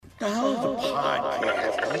Oh, the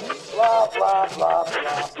podcast. Blah, blah, blah,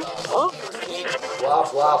 blah, blah. Blah,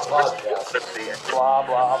 blah, podcast. Blah, blah,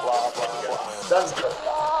 blah, blah, blah. Sounds good.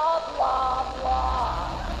 Blah, blah,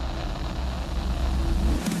 blah.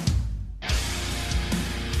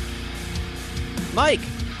 Mike,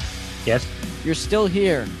 Yes. you're still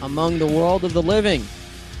here among the world of the living.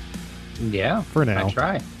 Yeah. For now. I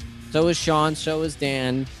try. So is Sean, so is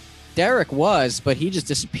Dan. Derek was, but he just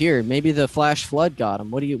disappeared. Maybe the flash flood got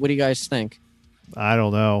him. What do you guys think? I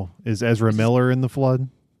don't know. Is Ezra Miller in the flood?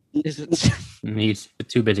 Is it He's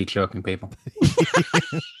too busy choking people.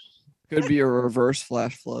 Could be a reverse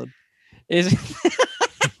flash flood. is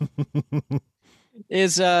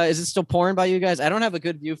is it still pouring by you guys? I don't have a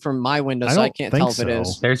good view from my window, so I don't can't think tell if it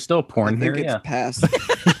so. is. There's still I porn think here. it's Yeah. past.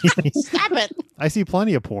 Stop it. I see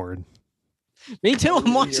plenty of porn. Me too. I'm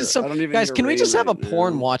even watching hear- I some don't even guys. hear Can we just rain have a right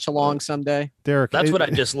porn now. watch along someday? Derek, That's what I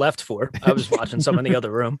just left for. I was watching some in the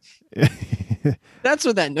other room. That's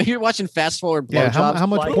what that. You're watching fast forward Yeah, blowjobs. how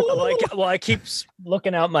much? Well, I keep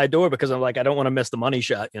looking out my door because I'm like, I don't want to miss the money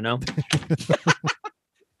shot, you know?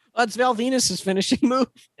 That's Val Venus' finishing move.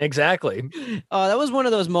 Exactly. That was one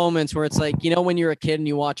of those moments where it's like, when you're a kid and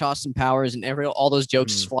you watch Austin Powers and all those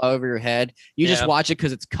jokes just fly over your head. You just Yeah. watch it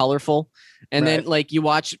because it's colorful, and then Right. like you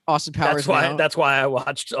watch Austin Powers That's why I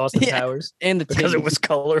watched Austin Yeah. Powers and the because it titties, was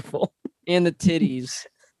colorful. and the titties.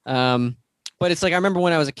 But it's like I remember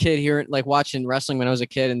when I was a kid here, like watching wrestling when I was a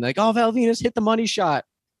kid, and like, oh, Val Venus hit the money shot.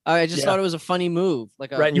 I just Yeah. thought it was a funny move,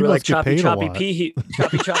 like a Right. And you You were like must get choppy, paid a choppy lot. pee,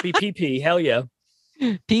 choppy pee pee. Hell yeah.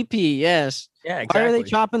 PP. Yes. Yeah. Exactly. Why are they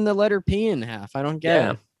chopping the letter P in half? I don't get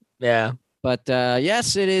Yeah. it. Yeah. But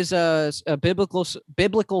yes, it is a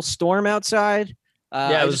biblical storm outside.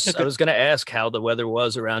 Yeah. just took I was gonna ask how the weather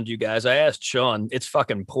was around you guys. I asked Sean. It's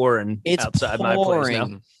fucking pouring It's outside my place now.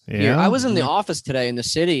 pouring here. Yeah. I was in the office today in the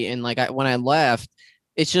city, and like when I left,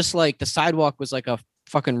 it's just like the sidewalk was like a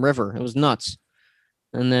fucking river. It was nuts.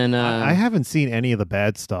 And then I haven't seen any of the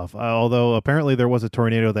bad stuff. Although apparently there was a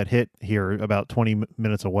tornado that hit here about 20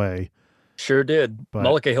 minutes away. Sure did. But-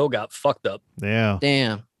 Mullica Hill got fucked up. Yeah.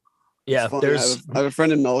 damn. Yeah. It's funny, I have a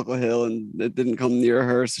friend in Mellicle Hill, and it didn't come near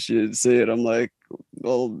her, so she didn't see it. I'm like,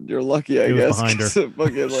 well, you're lucky, I It was guess. behind her. 'cause it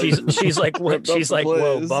fucking, like, She's like, what? ripped up She's the like,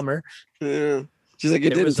 whoa, place. bummer. Yeah. She's like, it,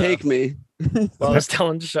 It didn't was, take me. Well, I was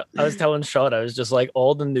telling Sean, I was just like,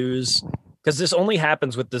 all the news, because this only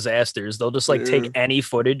happens with disasters. They'll just like take any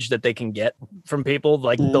footage that they can get from people.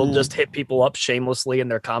 Like they'll just hit people up shamelessly in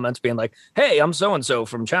their comments, being like, "Hey, I'm so and so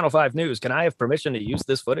from Channel 5 News. Can I have permission to use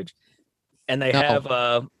this footage?" And they No.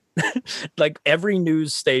 have like every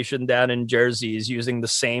news station down in Jersey is using the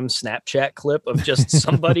same Snapchat clip of just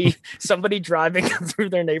somebody driving through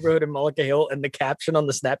their neighborhood in Mullica Hill, and the caption on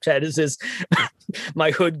the Snapchat is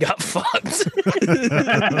 "My hood got fucked."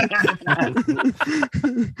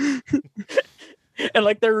 And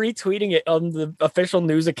like they're retweeting it on the official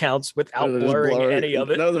news accounts without They're just blurring any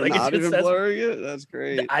of it. No, they're Like, it not just even says- blurring it. That's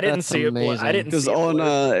great. I didn't That's see it. amazing. I didn't Because see it on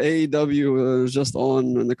blurred. AEW was just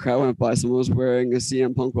on when the crowd went by, someone was wearing a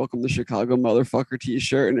CM Punk "Welcome to Chicago, motherfucker"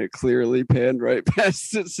 T-shirt, and it clearly panned right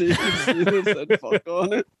past it, so you can see this said "fuck"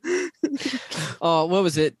 on it. Oh, what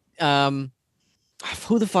was it?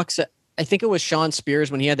 Who the fuck said? I think it was Sean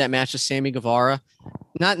Spears when he had that match with Sammy Guevara.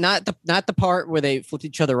 Not the part where they flipped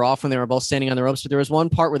each other off when they were both standing on the ropes, but there was one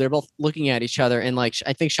part where they're both looking at each other, and like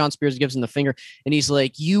I think Sean Spears gives him the finger, and he's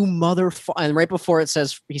like, "You motherfucker!" And right before he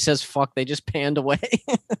says "fuck," they just panned away.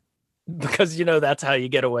 Because that's how you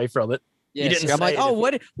get away from it. You Yes, didn't I'm like, say "Oh,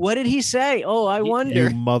 what did he say?" Oh, I You wonder.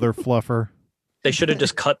 mother fluffer. They should have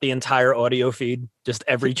just cut the entire audio feed, just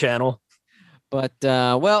every channel. But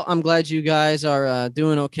well, I'm glad you guys are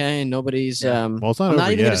doing okay, and nobody's. Yeah. Well, it's not I'm not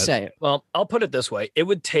over even yet. gonna say it. Well, I'll put it this way: it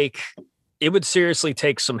would seriously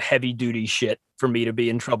take some heavy duty shit for me to be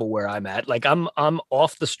in trouble where I'm at. Like I'm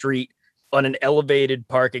off the street on an elevated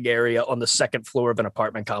parking area on the second floor of an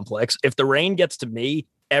apartment complex. If the rain gets to me,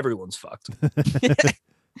 everyone's fucked.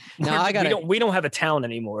 No, I got we don't have a town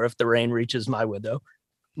anymore if the rain reaches my window.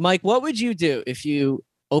 Mike, what would you do if you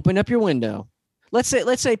open up your window? Let's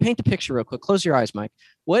say paint the picture real quick. Close your eyes, Mike.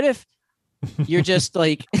 What if you're just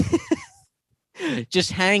like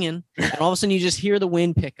just hanging, and all of a sudden you just hear the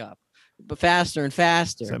wind pick up, but faster and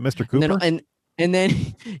faster. Is that Mr. And Cooper? then, and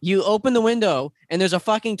then you open the window and there's a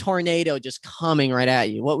fucking tornado just coming right at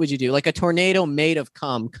you. What would you do? Like a tornado made of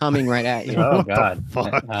cum coming right at you. Oh What the God.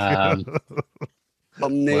 fuck?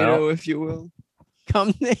 NATO, if you will.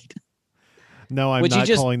 Cum tornado. No, I'm Would you not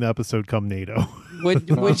just- calling the episode "Come NATO."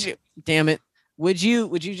 Would you? Damn it! Would you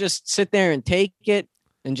just sit there and take it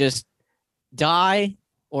and just die,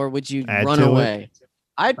 or would you Add run to it? away?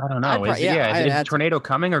 I don't know. I'd Is the tornado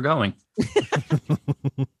coming or going?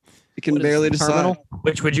 can What is barely it, decide. terminal?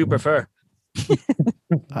 Which would you prefer?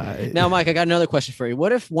 Now, Mike, I got another question for you.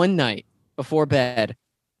 What if one night before bed,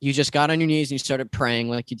 you just got on your knees and you started praying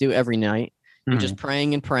like you do every night? You're just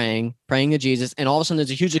praying and praying to Jesus, and all of a sudden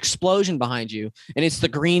there's a huge explosion behind you, and it's the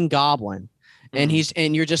Green Goblin, and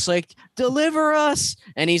you're just like, deliver us,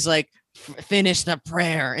 and he's like, finish the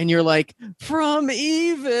prayer, and you're like, from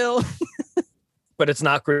evil. But it's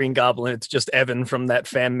not Green Goblin. It's just Evan from that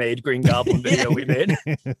fan-made Green Goblin video we made.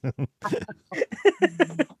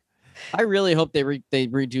 I really hope they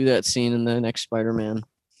redo that scene in the next Spider-Man.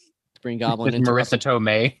 Green Goblin With Marissa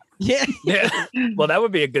Tomei. Yeah. Yeah. Well, that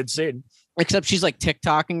would be a good scene. Except she's like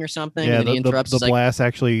TikToking or something, Yeah, and then he interrupts. the he's like, blast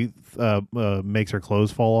actually makes her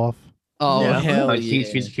clothes fall off. oh Yeah. hell Like, yeah!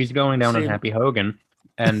 she's going down on See- Happy Hogan,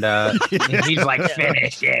 and he's like,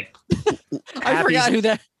 finish it. I forgot who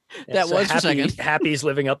that So was for a second. Happy's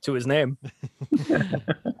living up to his name.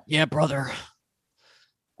 Yeah, brother.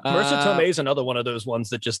 Marissa Tomei is another one of those ones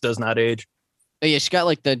that just does not age. Yeah, she got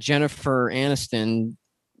like the Jennifer Aniston.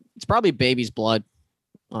 It's probably baby's blood.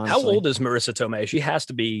 Honestly. How old is Marissa Tomei? She has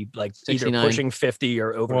to be like 69. either pushing 50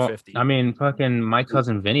 or over Well, 50. I mean, fucking my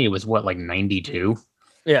cousin Vinny was what, like 92,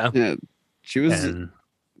 Yeah. Yeah, she was and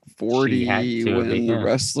 40 she had to when be, the yeah.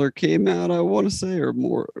 wrestler came out. I want to say, or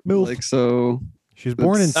more. Milf. Like so. She was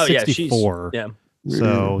born in That's- Oh, yeah, she's- 64. yeah.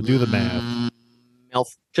 So do the math.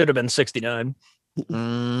 Milf. Should have been 69.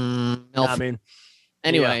 Milf. I mean,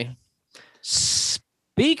 Anyway,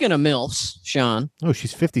 speaking of milfs, Sean. Oh,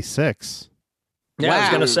 she's 56. yeah, I was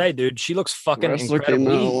Wow. gonna say, dude, she looks fucking Wrestler came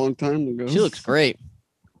out a incredible. long time ago. She looks great.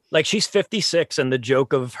 Like she's 56, and the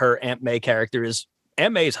joke of her Aunt May character is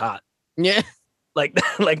Aunt May's hot. Yeah, Like,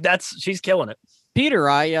 like she's killing it. Peter,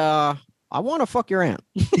 I want to fuck your aunt.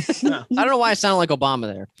 Yeah. I don't know why I sound like Obama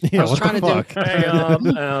there. Yeah, was what trying the to do- fuck?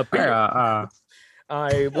 Hey, Peter, Yeah,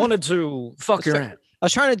 I wanted to fuck your aunt. I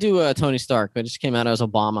was trying to do Tony Stark, but it just came out as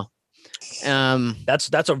Obama.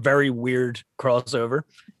 That's a very weird crossover.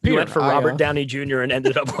 You Peter, went for I, Robert Downey Jr. and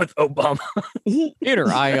ended up with Obama. Peter,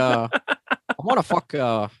 I want to fuck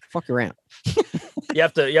your aunt. You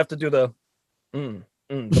have to do the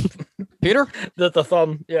Peter, the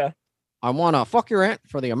thumb. Yeah. I want to fuck your aunt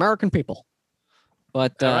for the American people.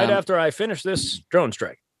 But Right after I finish this drone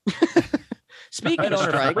strike, speaking of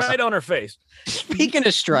strikes, right on her face. speaking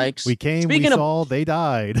of strikes, We came, we Speaking of- saw, they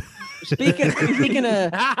died. speaking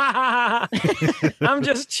of I'm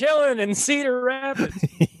just chilling in Cedar Rapids.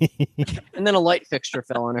 and then a light fixture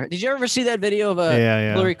fell on her. Did you ever see that video of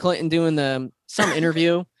Yeah. Hillary Clinton doing some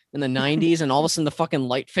interview in the 90s, and all of a sudden the fucking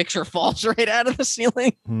light fixture falls right out of the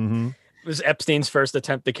ceiling? Mm-hmm. It was Epstein's first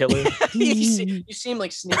attempt to kill her. you see him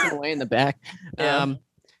like sneaking away in the back. Yeah.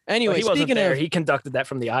 Anyway, Well, he wasn't speaking there. of He conducted that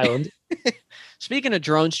from the island. speaking of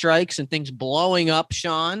drone strikes and things blowing up,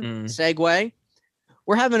 Sean, Mm. segue.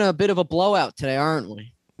 We're having a bit of a blowout today, aren't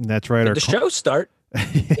we? That's right. Did the show start?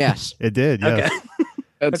 Yes. It did, yes. Okay.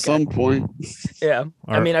 At some point. Yeah.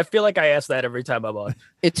 I Our- mean, I feel like I ask that every time I'm on.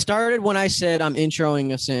 It started when I said I'm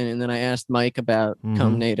introing us in, and then I asked Mike about Mhm.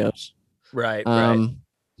 Come NATOs. Right.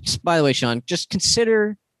 By the way, Sean, just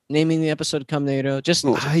consider naming the episode Come NATO. Just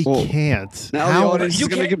Well, I well, can't. Now How- the audience You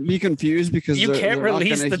is going to be confused because You they're can't not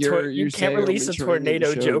release gonna the hear you say can't I'm release a introing the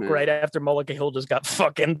tornado show joke now. right after Mullica Hill just got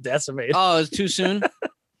fucking decimated. oh, it's too soon.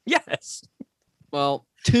 Yes. Well,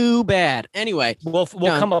 too bad. Anyway, We'll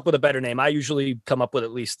John. come up with a better name. I usually come up with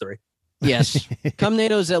at least 3. yes, Come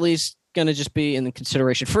NATO's at least gonna just be in the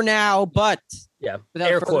consideration for now. But Yeah. without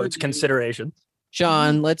Air further quotes ado, consideration.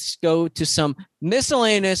 Sean, let's go to some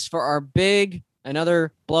miscellaneous for our big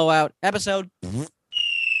another blowout episode.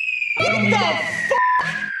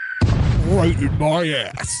 Right in my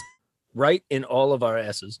ass. Right in all of our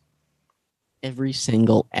asses. Every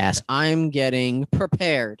single ass. I'm getting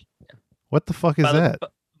prepared. What the fuck is that?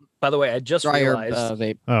 By the way, I just Dryer realized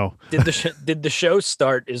vape. Oh. did the show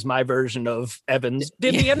start is my version of Evans.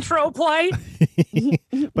 Did the intro play?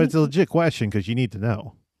 But it's a legit question because you need to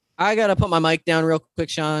know. I gotta put my mic down real quick,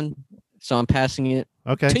 Sean. So I'm passing it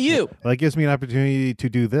Okay. to you. Well, that gives me an opportunity to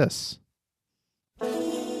do this.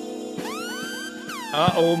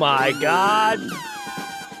 Oh my God.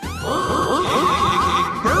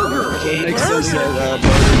 It makes sense that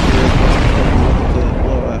the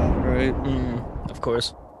blowout, right? Of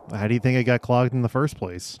course. How do you think it got clogged in the first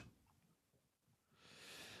place?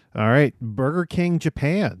 All right. Burger King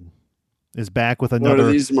Japan is back with What are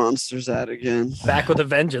another these monsters at again? Back with a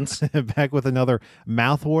vengeance. back with another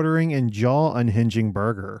mouth-watering and jaw-unhinging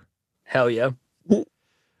burger. Hell yeah.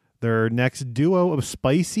 Their next duo of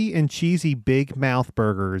spicy and cheesy Big Mouth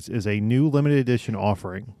burgers is a new limited edition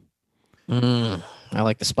offering. I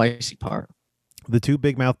like the spicy part. The two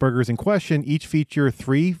Big Mouth burgers in question each feature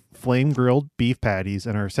 3 flame grilled beef patties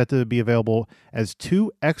and are set to be available as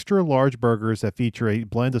 2 extra large burgers that feature a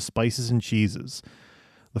blend of spices and cheeses.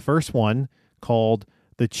 The first one, called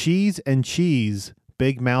the Cheese and Cheese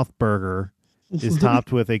Big Mouth Burger, is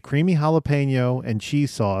topped with a creamy jalapeno and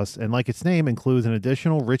cheese sauce, and like its name, includes an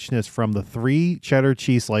additional richness from the 3 cheddar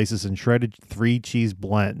cheese slices and shredded 3 cheese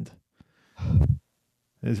blend.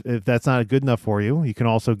 If that's not good enough for you, you can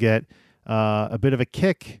also get a bit of a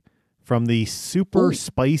kick from the super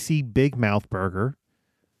spicy Big Mouth Burger.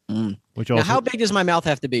 Which Now, also, how big does my mouth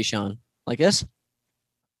have to be, Sean? Like this?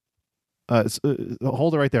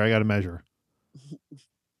 hold it right there. I got to measure.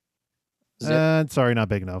 Sorry, not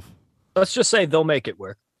big enough. Let's just say they'll make it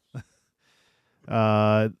work.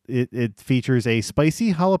 It features a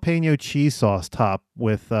spicy jalapeno cheese sauce top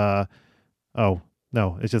with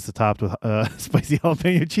no, it's just the top with spicy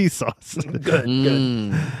jalapeno cheese sauce.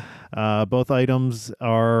 Good. Both items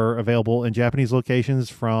are available in Japanese locations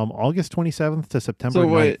from August 27th to September So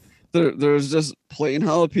 9th. wait, there's just plain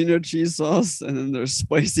jalapeno cheese sauce, and then there's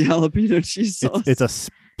spicy jalapeno cheese sauce. It's a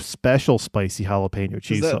special spicy jalapeno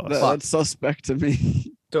cheese sauce. That's suspect to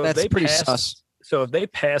me. So if That's they pretty passed, sus. So if they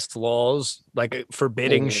passed laws like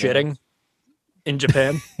forbidding shitting in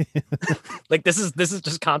Japan, like this is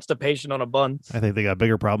just constipation on a bun. I think they got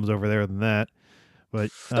bigger problems over there than that.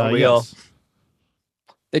 But Don't we all? yes.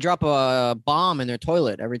 They drop a bomb in their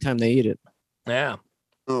toilet every time they eat it. Yeah.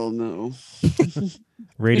 Oh no.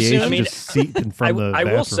 Radiation I mean, just seeping from the I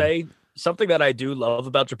bathroom. will say something that I do love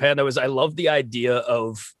about Japan though is I love the idea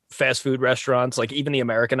of fast food restaurants, like even the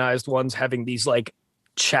Americanized ones, having these like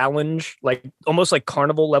challenge, like almost like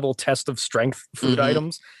carnival level test of strength food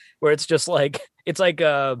items, where it's just like it's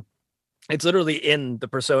literally in the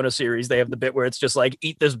Persona series. They have the bit where it's just like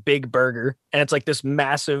eat this big burger, and it's like this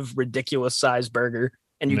massive, ridiculous size burger,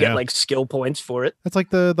 and you get like skill points for it. That's like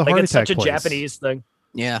the Like heart it's attack such a place. Japanese thing.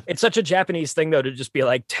 Yeah. It's such a Japanese thing though to just be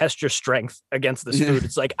like test your strength against this food.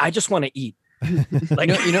 It's like I just want to eat. Like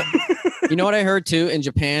You know what I heard too in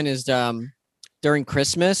Japan is during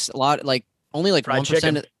Christmas, a lot like only like Fried 1%.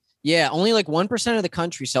 chicken. Only like 1% of the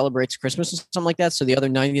country celebrates Christmas or something like that. So the other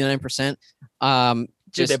 99% Dude,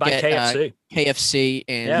 just they buy get KFC. KFC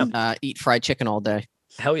and eat fried chicken all day.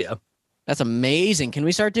 Hell yeah. That's amazing. Can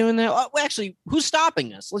we start doing that? Oh, actually, who's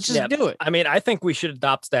stopping us? Let's just do it. I mean, I think we should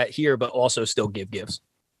adopt that here, but also still give gifts.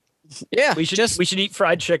 Yeah, We should eat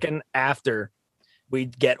fried chicken after we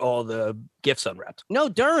get all the gifts unwrapped. no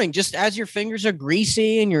during. Just as your fingers are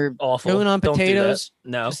greasy and you're Awful. chewing on Don't do that. potatoes.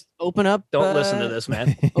 No, Just open up. don't listen to this,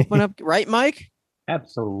 man. Open up, right, Mike?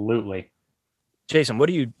 Absolutely. Jason, what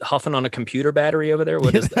are you huffing on a computer battery over there?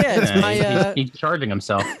 What is that? Yeah, it's my. He's charging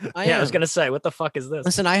himself. I Yeah, I am. was gonna say, what the fuck is this?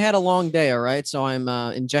 Listen, I had a long day. All right, so I'm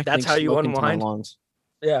injecting. That's how you smoke into my unwind? lungs.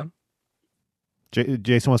 Yeah,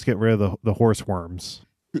 Jason wants to get rid of the horse worms.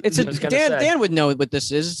 It's a I was gonna Dan. say. Dan would know what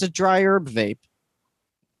this is. It's a dry herb vape.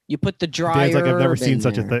 You put the dry. Dan's like, I've never herb seen in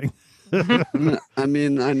such a there. thing. I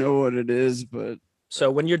mean, I know what it is, but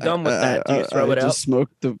so when you're done with that, do you throw I it out? just smoke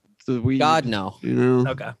the weed. God no. You know,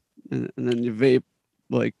 Okay. and then you vape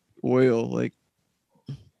like oil, like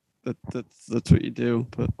that's what you do.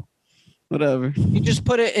 But whatever. You just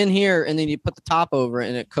put it in here, and then you put the top over it,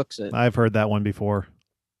 and it cooks it. I've heard that one before.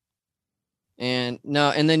 And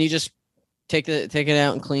then you just take it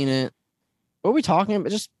out and clean it. What are we talking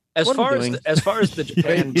about? Just As What am I far as doing? as far as the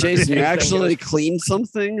Japan Wait, Jason, you thing actually goes- clean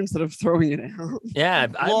something instead of throwing it out. yeah,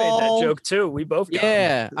 I made Lol. that joke too. We both got 'em.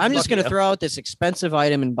 yeah. I'm just Fuck gonna yeah. throw out this expensive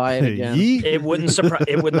item and buy it again. Yeet. It wouldn't surprise.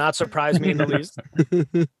 It would not surprise me in the least.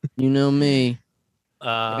 You know me.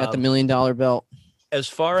 I got the $1 million belt. As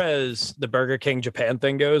far as the Burger King Japan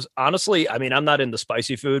thing goes, honestly, I mean, I'm not into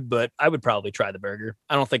spicy food, but I would probably try the burger.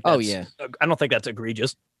 I don't think. That's, Oh, yeah. I don't think that's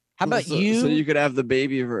egregious. How about So you? you could have the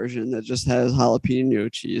baby version that just has jalapeno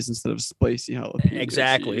cheese instead of spicy jalapeno.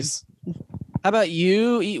 Exactly. cheese. How about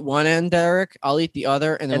you eat one end, Derek? I'll eat the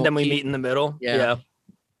other, and then, And then we'll we keep- meet in the middle. Yeah. Yeah.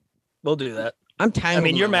 We'll do that. I'm I tangled.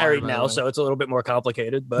 mean, in you're my water, married by the now, way. so it's a little bit more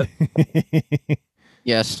complicated, but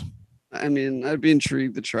yes. I mean, I'd be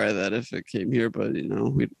intrigued to try that if it came here, but you know,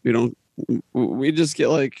 we don't. We just get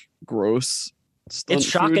like gross. Stunt it's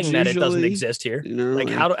shocking foods that it doesn't usually, exist here. You know, Like,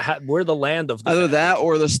 how we're the land of the either fat that food.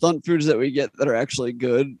 or the stunt foods that we get that are actually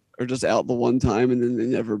good are just out the one time and then they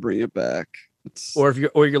never bring it back. It's, or if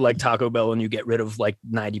you're like Taco Bell and you get rid of like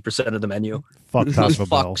 90% of the menu. Fuck Taco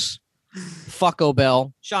Bell. Fucks. Fucko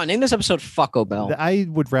Bell. Sean, name this episode Fucko Bell. I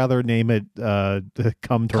would rather name it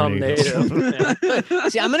Come Tornado. Tornado. Yeah.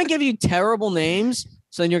 See, I'm gonna give you terrible names,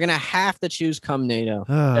 so then you're gonna have to choose Cum NATO.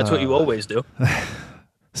 That's what you always do.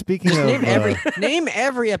 Speaking Just of name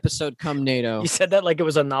every episode Cum NATO. You said that like it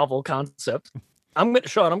was a novel concept.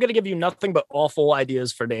 Sean, I'm gonna give you nothing but awful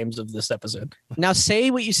ideas for names of this episode. Now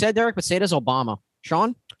say what you said, Derek, but say it as Obama.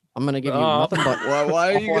 Sean, I'm gonna give you nothing but.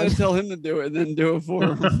 Why are you going to tell him to do it and then do it for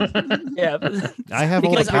him? Yeah, I have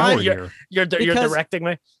all the Because power I'm- here. you're Because- directing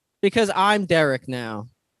me. Because I'm Derek now.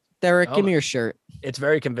 Derek, Oh. give me your shirt. It's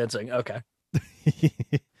very convincing. Okay.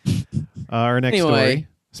 Our next Anyway,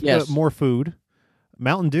 story. yes. More food.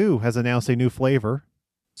 Mountain Dew has announced a new flavor.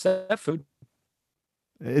 Is that food?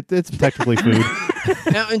 It's technically food.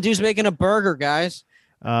 Mountain Dew's making a burger, guys.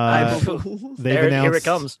 They've Here it announced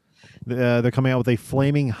comes. they're coming out with a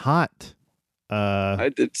flaming hot I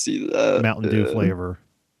did see that. Mountain Dew flavor.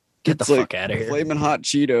 Get the It's like fuck out of here. Flamin' Hot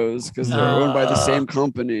Cheetos because they're owned by the same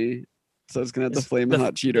company. So it's gonna have the It's Flamin' the-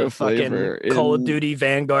 Hot Cheeto the fucking flavor. Call of in- Duty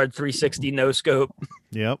Vanguard 360 no scope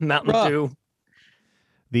Yep. Mountain Bruh. Dew.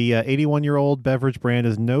 The 81-year-old beverage brand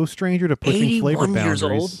is no stranger to pushing flavor 81 years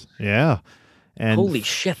boundaries. Yeah. And Holy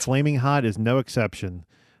shit. Flaming Hot is no exception.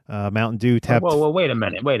 Mountain Dew tapped. Whoa, wait a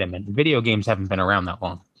minute. Video games haven't been around that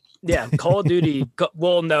long. Yeah, Call of Duty.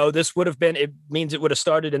 Well, no, this would have been. It means it would have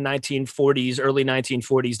started in 1940s, early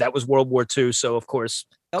 1940s. That was World War II. So of course,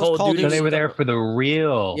 That was Call of Call of Duty. So they were there for the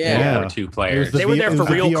real Yeah. World War II It was players. the They were there it for was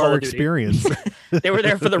the real VR Call of Duty. experience. They were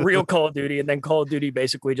there for the real Call of Duty, and then Call of Duty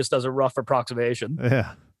basically just does a rough approximation.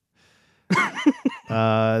 Yeah.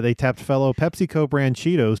 They tapped fellow PepsiCo brand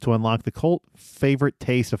Cheetos to unlock the cult favorite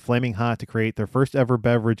taste of Flaming Hot to create their first ever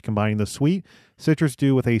beverage combining the sweet citrus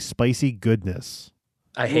dew with a spicy goodness.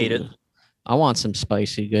 I hate it. I want some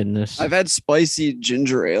spicy goodness. I've had spicy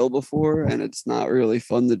ginger ale before, and it's not really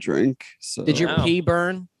fun to drink. So Did your No. pee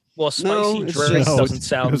burn? Well, spicy No, it's drink just- No, doesn't It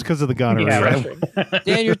sound was because of the gonorrhea. refreshing.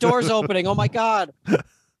 Dan, your door's opening. Oh my god.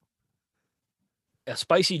 A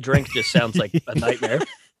spicy drink just sounds like a nightmare.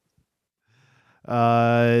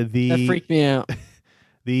 That The freaked me out.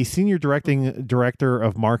 The senior director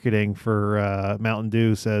of marketing for Mountain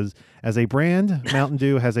Dew says, as a brand, Mountain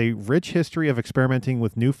Dew has a rich history of experimenting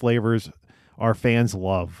with new flavors our fans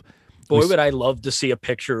love. Boy, would I love to see a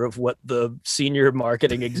picture of what the senior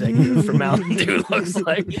marketing executive for Mountain Dew looks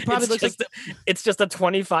like. probably looks It's just a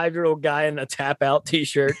 25-year-old guy in a tap out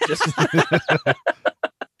t-shirt, just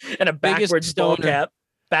and a Biggest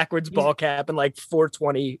backwards ball cap, and like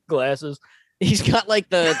 420 glasses. He's got like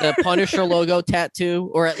the Punisher logo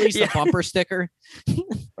tattoo, or at least Yeah. a bumper sticker.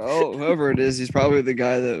 Oh, whoever it is, he's probably the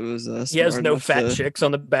guy that was. He has smart no enough fat chicks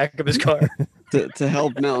on the back of his car. to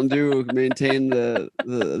help Mountain Dew maintain the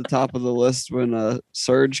top of the list when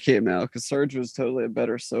Surge came out, because Surge was totally a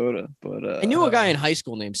better soda. But I knew a guy in high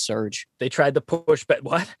school named Serge. They tried to push back.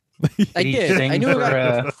 What? I Did he did. I sing knew a for,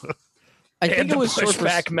 guy. I They had think it to was push short for.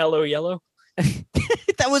 back Mellow Yellow.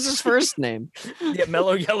 That was his first name. Yeah,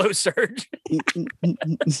 Mellow Yellow Surge.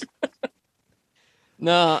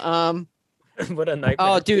 No, What a nightmare.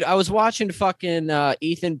 oh, dude, I was watching fucking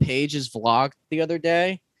Ethan Page's vlog the other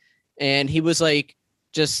day, and he was like,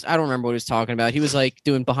 I don't remember what he was talking about. He was like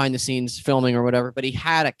doing behind the scenes filming or whatever, but he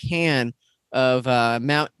had a can of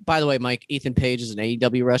by the way, Mike, Ethan Page is an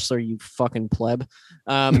AEW wrestler, you fucking pleb.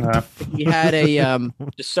 He had a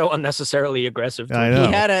Just so unnecessarily aggressive. I he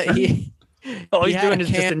know. had a All he he's had doing a is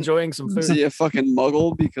just can- enjoying some is food. he a fucking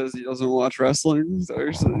muggle because he doesn't watch wrestling? Is that what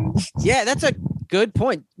you're saying? yeah, that's a good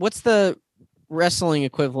point. What's the wrestling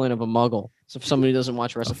equivalent of a muggle? So if somebody doesn't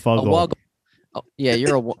watch wrestling, fuggle. wuggle. Oh, yeah,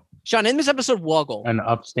 you're a Sean. In this episode, wuggle. An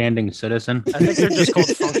upstanding citizen. I think they're just called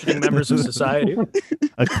functioning members of society.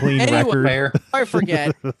 A clean Anyway, record. Fair. I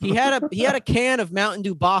forget. He had a can of Mountain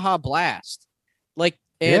Dew Baja Blast,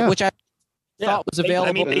 Yeah. which I thought was available.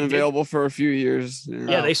 I mean, Been they did- available for a few years.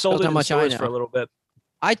 Yeah, they sold That's it how in much I stores know. for a little bit.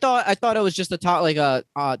 I thought it was just a top, like a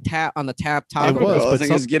tap on the tap top. It was, I but think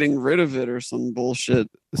some- it's getting rid of it or some bullshit.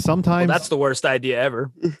 Well, Sometimes that's the worst idea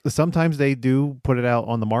ever. sometimes they do put it out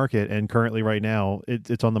on the market, and currently right now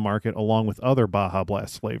it's on the market along with other Baja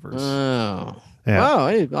Blast flavors. Oh, Yeah. Oh,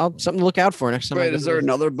 hey, something to look out for next time. I Wait, go is to there the-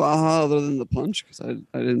 another Baja other than the punch? Because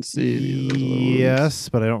I didn't see any of those other ones. Yes,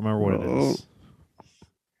 but I don't remember what it is.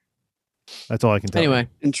 That's all I can tell. Anyway,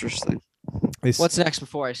 Interesting. It's- what's next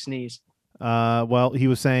before I sneeze? well, he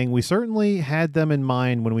was saying we certainly had them in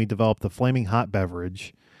mind when we developed the Flaming Hot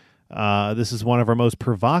beverage. This is one of our most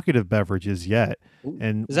provocative beverages yet,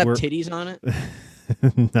 and Does that have we're- titties on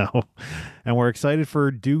it? no, and we're excited for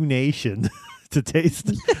Dew Nation to taste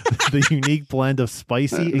the unique blend of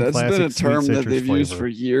spicy and That's classic been a term sweet that citrus they've used for flavor.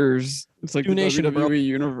 years. It's like Dew the Nation, bro. WWE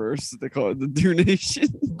universe. They call it the Dew Nation.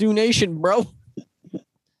 Dew Nation, bro.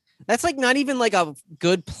 That's like not even like a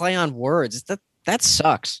good play on words. That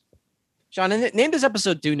sucks. Sean, name this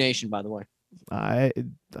episode Dew Nation, by the way.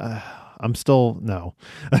 I'm still no.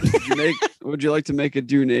 Would you like to make a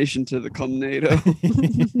Dew Nation to the Cum NATO?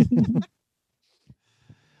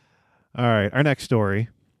 All right, our next story.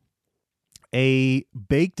 A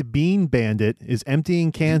baked bean bandit is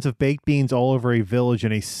emptying cans of baked beans all over a village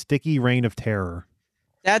in a sticky rain of terror.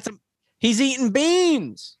 He's eating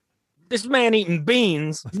beans. This man eating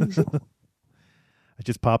beans. I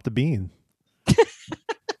just popped a bean.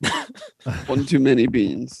 One too many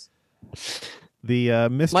beans. The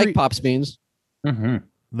mystery Mike pops beans. Mm-hmm.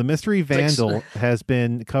 The mystery vandal has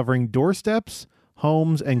been covering doorsteps,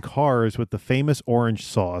 homes, and cars with the famous orange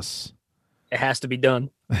sauce. It has to be done.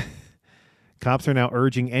 Cops are now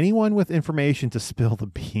urging anyone with information to spill the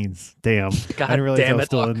beans. Damn. God I didn't realize damn I was it.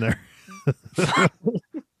 still in there.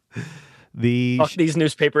 Fuck these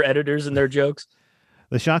newspaper editors and their jokes.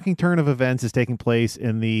 The shocking turn of events is taking place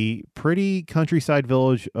in the pretty countryside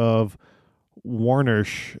village of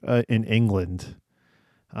Warnersh in England.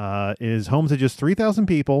 It is home to just 3,000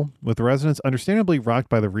 people, with residents understandably rocked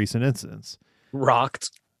by the recent incidents.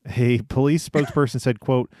 Rocked. A police spokesperson said,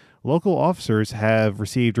 quote, local officers have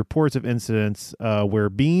received reports of incidents where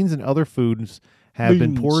beans and other foods have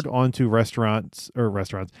been poured onto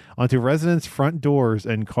onto residents' front doors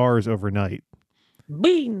and cars overnight.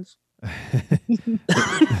 Beans.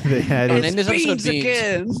 They had And in this episode, Beans beans.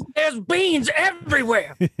 again. There's beans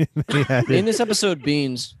everywhere. they had In this episode,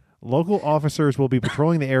 beans. Local officers will be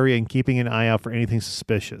patrolling the area and keeping an eye out for anything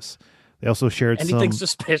suspicious. They also shared Anything some.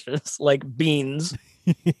 suspicious, like beans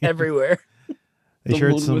everywhere. They The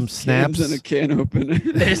shared one some with snaps. cans and a can opener.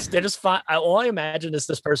 They're just fine. All I imagine is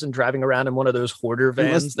this person driving around in one of those hoarder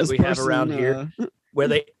vans that This we have person, around here, where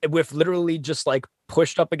they with literally just like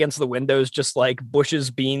pushed up against the windows, just like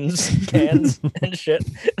Bush's beans cans and shit.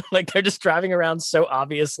 Like they're just driving around so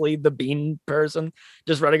obviously the bean person,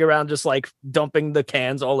 just running around, just like dumping the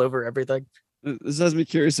cans all over everything. This has me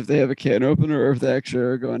curious if they have a can opener or if they actually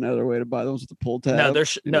are going out of their way to buy those with the pull tab. No, they're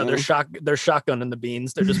you know? they're shotgunning the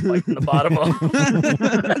beans. They're just biting the bottom off.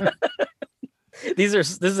 This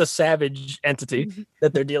is a savage entity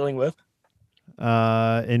that they're dealing with.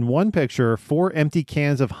 In one picture, 4 empty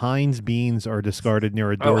cans of Heinz beans are discarded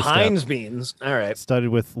near a Oh, doorstep Heinz beans. All right. studded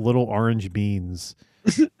with little orange beans.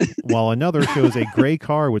 While another shows a gray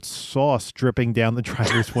car with sauce dripping down the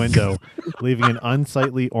driver's window, leaving an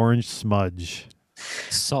unsightly orange smudge.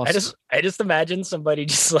 Sauce. I just imagine somebody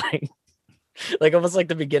just like almost like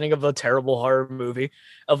the beginning of a terrible horror movie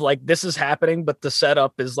of like this is happening, but the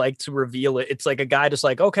setup is like to reveal it. It's like a guy just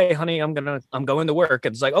like, okay, honey, I'm going to work.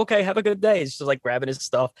 And it's like, okay, have a good day. He's just like grabbing his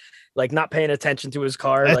stuff, like not paying attention to his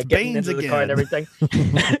car, That's like getting beans into the car and again.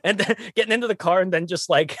 everything. And then getting into the car and then just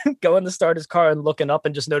like going to start his car and looking up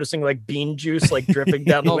and just noticing like bean juice like dripping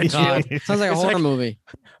down the Oh windshield. God! Sounds like a It's horror like- movie.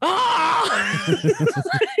 Ah!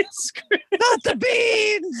 Not the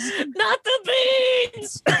beans. Not the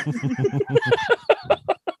beans.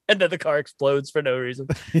 And then the car explodes for no reason.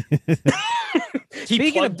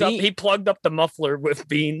 Speaking of He plugged up the muffler with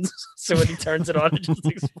beans, so when he turns it on, it just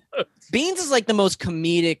explodes. Beans is like the most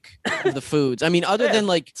comedic of the foods. I mean, other Yeah. than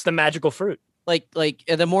like It's the magical fruit.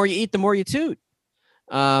 the more you eat, the more you toot.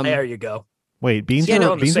 There you go. Wait, beans Yeah, no,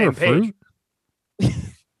 are on the beans are a same page. fruit?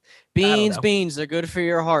 Beans, know. beans, they're good for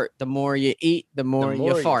your heart. The more you eat, the more, The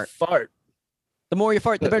more you fart. The more you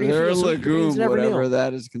fart, the better you They're a feel. So beans legume, in every whatever meal.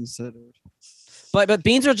 that is considered. But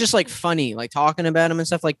beans are just like funny, like talking about them and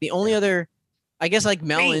stuff. Like the only other, I guess, like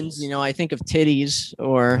melons. Beans. You know, I think of titties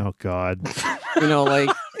or Oh God. you know, like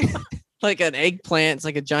like an eggplant. It's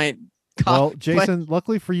like a giant. Well, cock- Jason,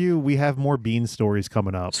 luckily for you, we have more bean stories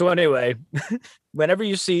coming up. So anyway, whenever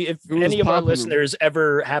you see if Who was any of our popping 'em? listeners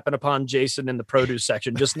ever happen upon Jason in the produce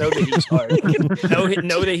section, just know that he's hard.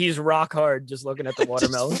 know that he's rock hard. Just looking at the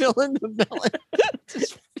watermelon. Just filling the melon.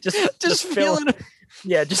 just feeling. feeling,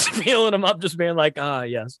 Yeah, just feeling them up, just being like, ah,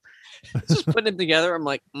 yes. just putting it together. I'm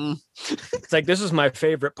like, It's like this is my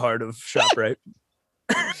favorite part of ShopRite.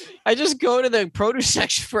 I just go to the produce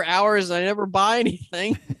section for hours and I never buy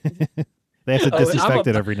anything. They have to Oh, I'm disinfect a-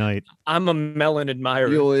 it every night. I'm a melon admirer.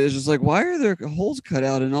 Yuli is just like, why are there holes cut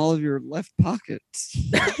out in all of your left pockets?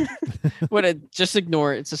 Just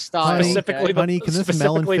ignore it. It's a style. Honey, Specifically okay? the- Honey, can this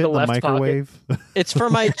melon specifically fit the in the left pocket. microwave? It's for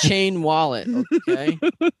my chain wallet. Okay.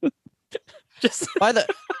 Just By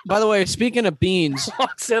the way, speaking of beans,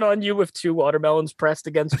 walks in on you with 2 watermelons pressed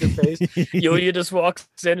against your face. You just walks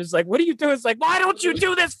in. It's like, what are you doing? It's like, why don't you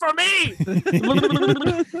do this for me?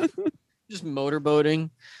 just motorboating.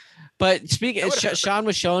 But speaking, Sean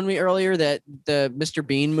was showing me earlier that the Mr.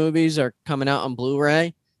 Bean movies are coming out on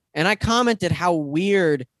Blu-ray, and I commented how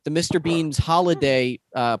weird the Mr. Bean's holiday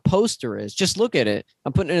poster is. Just look at it.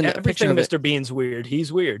 I'm putting it in a picture Everything of it. Mr. Bean's weird.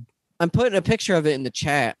 He's weird. I'm putting a picture of it in the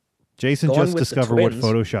chat. Jason Going just with the discovered what twins.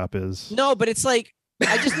 Photoshop is. No, but it's like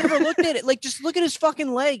I just never looked at it. Like, just look at his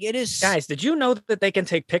fucking leg. It is. Guys, did you know that they can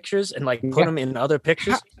take pictures and like put Yeah. them in other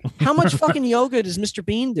pictures? How much fucking yoga does Mr.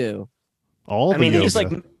 Bean do? All I the mean, he's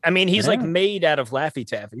yoga. like Yeah. made out of Laffy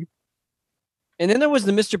Taffy. And then there was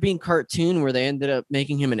the Mr. Bean cartoon where they ended up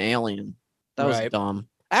making him an alien. That was Right. dumb.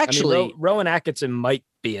 I mean, Actually, Rowan Atkinson might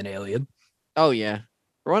be an alien. oh yeah,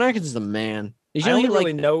 Ron Atkins is the man. Did I you know only he like?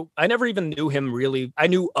 really know. I never even knew him really. I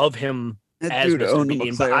knew of him That as dude Mr. owned a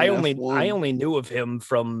Bean, but McLaren I F1. only knew of him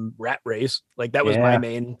from Rat Race. Like that was my Yeah.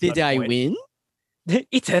 main. Did touch I point. win?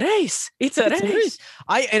 It's a race. It's a It's a race. race.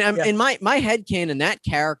 I'm Yeah. in my head canon. That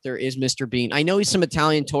character is Mr. Bean. I know he's some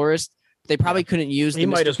Italian tourist. They probably couldn't use He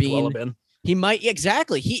the might Mr. as Bean. well have been. He might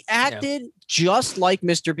exactly. He acted just like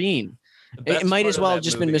Mr. Bean. The It best might part as of well that have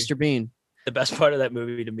just movie- been Mr. Bean. The best part of that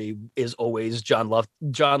movie to me is always John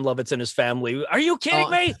Lovitz and his family. Are you kidding Oh.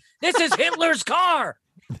 me? This is Hitler's car.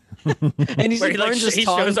 And Where he like burns his he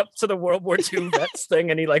tongue. shows up to the World War II vets thing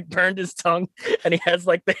and he like burned his tongue and he has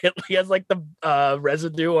like the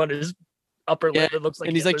residue on his upper lip. Yeah, It looks like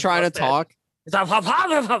and he's like Hitler's trying to mustache. talk. He's like,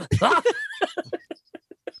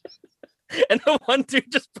 and the one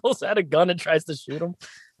dude just pulls out a gun and tries to shoot him.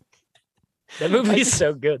 That movie is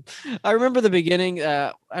so good. I remember the beginning.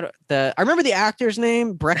 I remember the actor's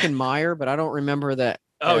name, Breckin Meyer, but I don't remember that.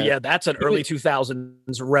 Oh Yeah. yeah, that's an early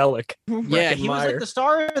 2000s relic. Yeah, Breckin he was Meyer. like the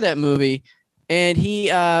star of that movie. And he,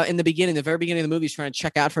 in the very beginning of the movie, he's trying to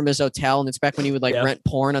check out from his hotel. And it's back when he would like Yeah. rent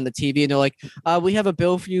porn on the TV. And they're like, we have a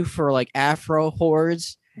bill for you for like Afro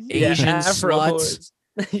whores, Asian Afro sluts. Boys.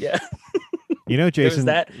 Yeah, You know, there was Jason,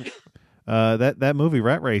 that. that movie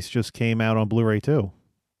Rat Race just came out on Blu-ray too.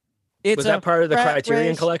 It's Was a that part of the rat Criterion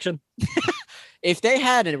race. collection? If they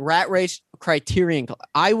had a Rat Race Criterion,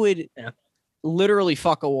 I would Yeah. literally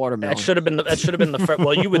fuck a watermelon. That should have been the first.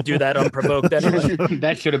 Well, you would do that unprovoked anyway.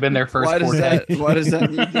 That should have been their first Why does forte. that? Why does that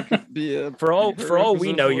need to be a For all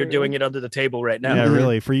we know, you're for doing it under the table right now. Yeah,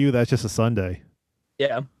 really. For you, that's just a Sunday.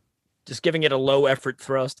 Yeah. Just giving it a low effort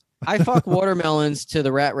thrust. I fuck watermelons to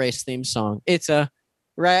the Rat Race theme song. It's a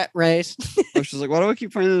rat race. I was just like, why do I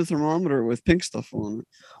keep finding the thermometer with pink stuff on it?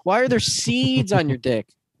 Why are there seeds on your dick?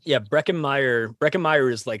 Yeah, Breckin Meyer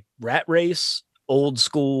is like Rat Race, Old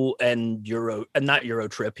School, and not Euro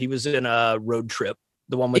Trip. He was in a Road Trip,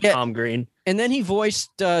 the one with Yeah. Tom Green. And then he voiced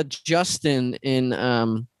Justin in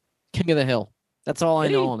King of the Hill. That's all I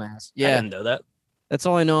Did he? know him as. I Yeah, didn't know that. that's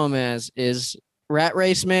all I know him as is Rat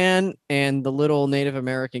Race Man and the little Native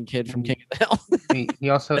American kid from King of the Hill. He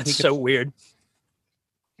also That's he so gets weird.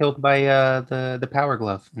 killed by the Power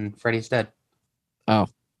Glove and Freddy's dead.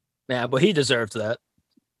 Yeah, but he deserved that.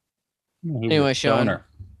 He's a Anyway, Sean. stoner.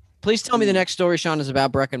 Please tell me the next story, Sean, is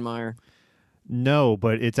about Breckenmeyer. No,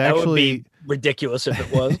 but it's That would actually be ridiculous if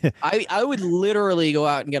it was. I would literally go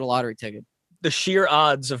out and get a lottery ticket. The sheer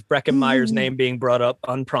odds of Breckin Meyer's name being brought up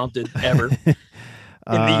unprompted ever in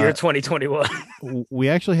the year 2021. we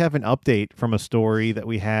actually have an update from a story that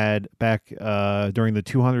we had back during the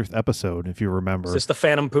 200th episode, if you remember. Is this the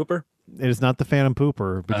Phantom Pooper? It is not the Phantom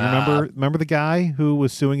Pooper, but you remember the guy who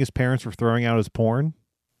was suing his parents for throwing out his porn?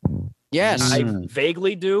 Yes. I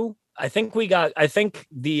vaguely do. I think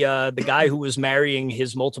the guy who was marrying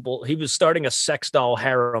his multiple, he was starting a sex doll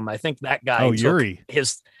harem. I think that guy. Oh, took Yuri.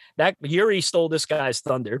 Yuri stole this guy's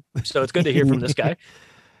thunder. So it's good to hear from this guy.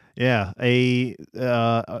 Yeah. So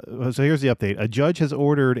here's the update. A judge has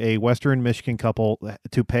ordered a Western Michigan couple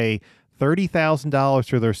to pay $30,000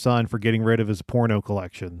 to their son for getting rid of his porno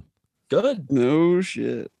collection. Good, No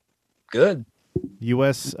shit. good.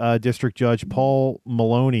 U.S. District Judge Paul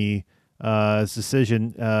Maloney's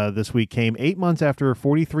decision this week came 8 months after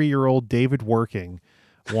 43-year-old David Working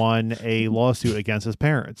won a lawsuit against his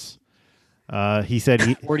parents. He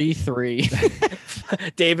said 43.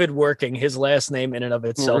 David Working, his last name in and of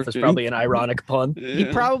itself is Working. probably an ironic pun. He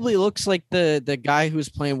Yeah. probably looks like the guy who's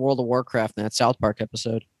playing World of Warcraft in that South Park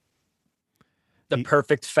episode. The He-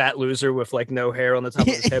 perfect fat loser with like no hair on the top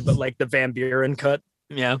of his head, but like the Van Buren cut.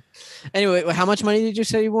 Yeah. Anyway, how much money did you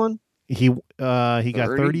say he won? he got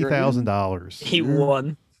 $30,000. He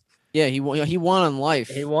won. Yeah, he won on life.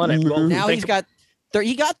 He won it. Well, Now think he's got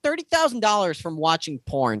 $30,000 from watching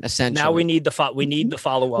porn. Essentially, Now we need the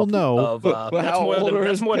follow up. Well, no. Of, But that's how more old than are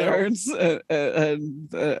that's his more than parents?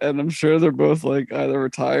 And I'm sure they're both like either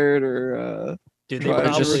retired or dude.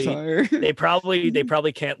 trying to retire. They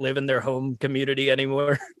probably can't live in their home community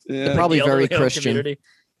anymore. Yeah. probably The very elderly home Christian. community.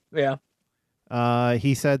 Yeah.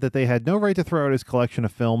 He said that they had no right to throw out his collection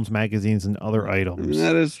of films, magazines, and other items.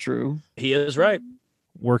 That is true. He is right.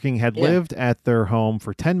 Working had Yeah. lived at their home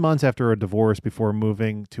for 10 months after a divorce before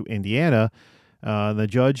moving to Indiana, The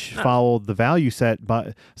judge followed the value set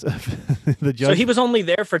by the judge. So he was only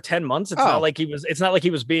there for 10 months. It's Oh. not like he was. It's not like he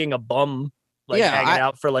was being a bum, like Yeah, hanging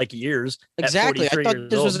out for like years. at Exactly. I 43 thought years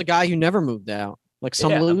this was old. a guy who never moved out, like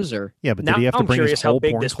some Yeah. loser. yeah, but Now did he have to I'm bring his curious how whole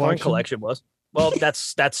big porn this porn collection was. Well,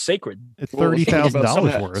 that's sacred. It's Well, $30,000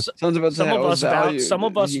 some- worth. Sounds about Some that of was us valued. some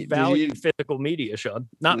of us Did he- value physical media, Sean.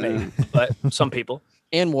 Not me, Yeah. but some people.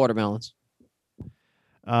 And watermelons.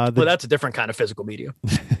 But that's a different kind of physical media.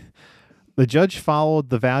 The judge followed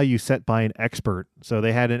the value set by an expert. So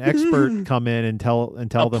they had an expert come in and tell A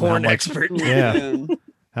them how porn much expert. Yeah. Man,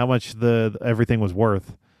 how much the everything was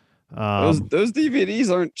worth. those DVDs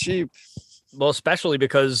aren't cheap. Well, especially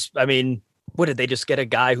because I mean, what did they just get a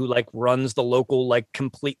guy who like runs the local like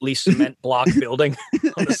completely cement block building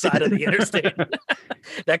on the side of the interstate?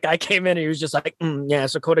 That guy came in and he was just like,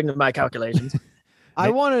 yes, according to my calculations. I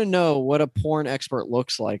want to know what a porn expert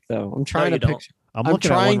looks like, though. I'm trying you to don't. picture. I'm I'm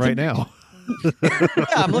looking at one trying to- right now. Yeah,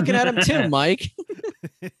 I'm looking at him too, Mike.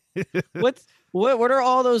 What are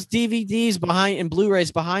all those DVDs behind and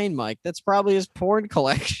Blu-rays behind Mike? That's probably his porn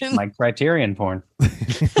collection. Like Criterion porn.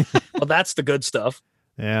 Well, that's the good stuff.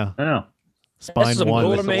 Yeah. Oh, Spine some one.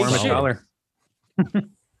 cool with to the make warm shit. color.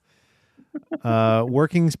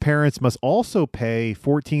 Working's parents must also pay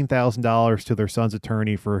 $14,000 to their son's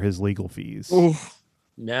attorney for his legal fees.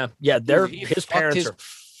 Yeah, his fucked parents his- are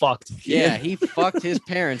fucked. Yeah, he fucked his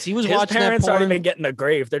parents. He was His watching that parents aren't porn. even getting a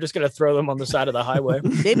grave. They're just gonna throw them on the side of the highway.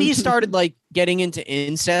 Maybe he started like getting into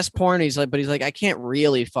incest porn. He's like, I can't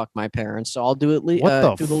really fuck my parents, so I'll do it. What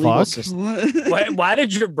the through the legal fuck? system. Why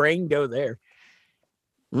did your brain go there?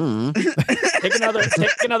 Mm.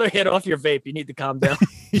 Take another hit off your vape. You need to calm down.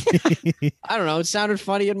 I don't know. It sounded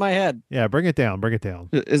funny in my head. Yeah, bring it down. Bring it down.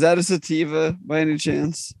 Is that a sativa by any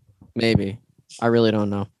chance? Maybe. I really don't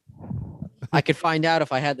know. I could find out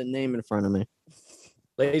if I had the name in front of me.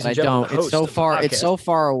 Ladies But I and gentlemen, don't. It's host so of the far. It's podcast. so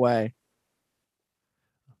far away.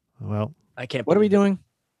 Well, I can't. What are we believe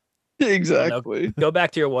doing? Exactly. it. Go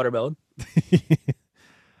back to your watermelon.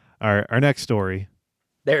 all right. Our next story.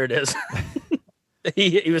 There it is.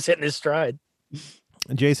 he was hitting his stride.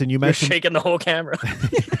 Jason, you You're mentioned shaking the whole camera.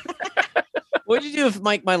 What'd you do if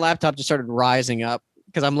my laptop just started rising up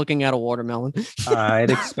because I'm looking at a watermelon? I'd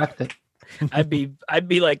expect it. I'd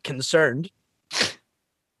be like concerned.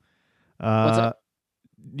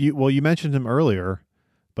 you mentioned him earlier,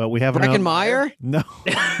 but we haven't. Breckenmeyer? No.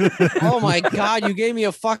 Oh my God! You gave me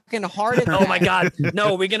a fucking heart attack. Oh my God.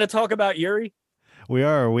 No, we're gonna talk about Yuri. We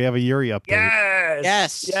are. We have a Yuri update. Yes.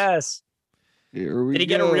 Yes. Yes. Here we Did he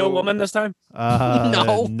get a real go. woman this time?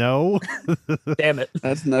 No. No. Damn it.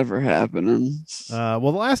 That's never happening. Well,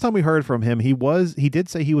 the last time we heard from him, he did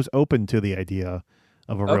say he was open to the idea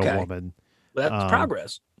of a real Okay. woman. Well, that's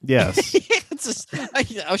progress. Yes. It's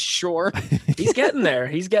just, sure. He's getting there.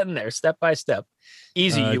 He's getting there, step by step.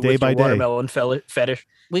 Easy, you day with by your day. watermelon fetish.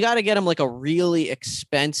 We got to get him like a really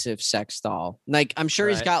expensive sex doll. Like I'm sure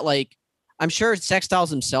he's Right. got like, I'm sure sex dolls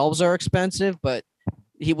themselves are expensive, but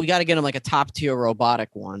we got to get him like a top tier robotic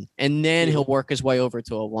one, and then he'll work his way over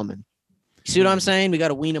to a woman. See what I'm saying? We got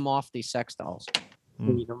to wean him off these sex dolls.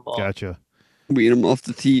 Gotcha. Weed him off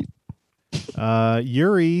the teat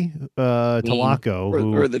Yuri Talako,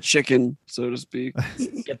 who or the chicken, so to speak.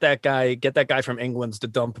 Get that guy from England's to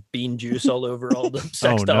dump bean juice all over all the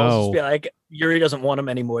sex Oh, dolls. no. Just be like, Yuri doesn't want them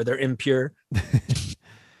anymore. They're impure.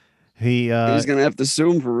 he He's gonna have to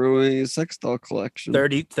sue him for ruining his sex doll collection.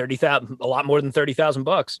 30,000, a lot more than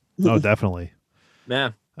 $30,000. oh definitely.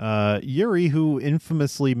 Yeah. Yuri, who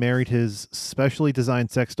infamously married his specially designed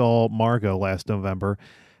sex doll Margot last November,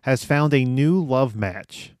 has found a new love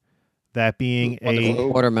match. That being a Oh.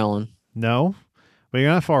 Watermelon. no, but you're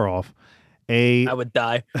not far off. I would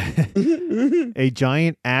die. A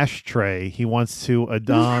giant ashtray he wants to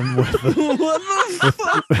adorn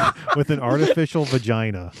with an artificial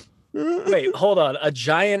vagina. Wait, hold on. A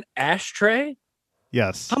giant ashtray?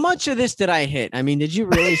 Yes. How much of this did I hit? I mean, did you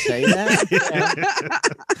really say that?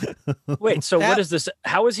 Wait, so That- what is this?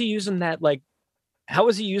 How is he using that? Like, how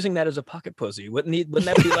is he using that as a pocket pussy? Wouldn't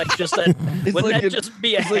that be like just a? It's Wouldn't like that a- just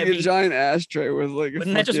be a It's like heavy? a giant ashtray with like a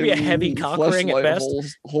Wouldn't that just be a fucking heavy cock ring at fleshlight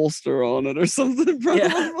best? holster on it or something? Probably.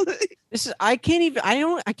 Yeah. This is I can't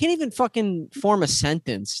even fucking form a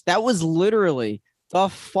sentence. That was literally the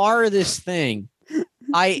farthest thing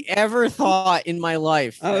I ever thought in my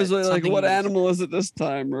life. I was that like, something what was- animal is it this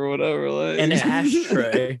time or whatever? Like An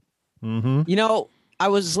ashtray. Mm-hmm. You know, I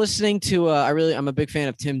was listening to I'm a big fan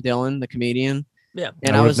of Tim Dillon, the comedian. Yeah.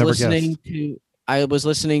 And I I would've was never listening to I was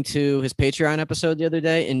listening to his Patreon episode the other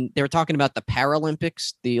day, and they were talking about the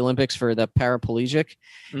Paralympics, the Olympics for the paraplegic,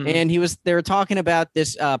 Mhm. and they were talking about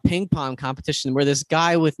this ping pong competition where this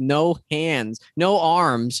guy with no hands, no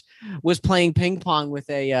arms, was playing ping pong with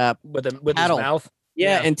a with his paddle. mouth.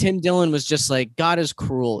 yeah, and Tim Dillon was just like, God is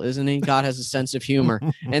cruel, isn't he? God has a sense of humor.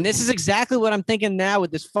 And this is exactly what I'm thinking now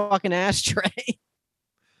with this fucking ashtray.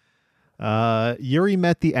 Yuri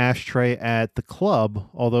met the ashtray at the club,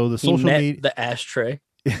 although the He social met media the ashtray.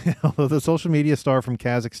 although the social media star from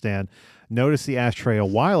Kazakhstan noticed the ashtray a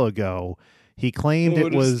while ago. He claimed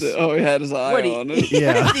it was He had his eye What, on it.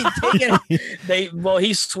 yeah.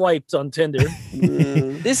 He swiped on Tinder.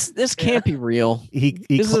 Yeah. This can't be real. He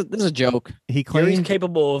This is a joke. he Yuri's claimed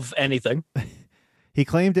capable of anything. He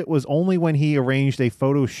claimed it was only when he arranged a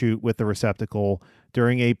photo shoot with the receptacle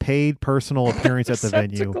during a paid personal appearance at the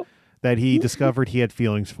venue Receptacle. that he discovered he had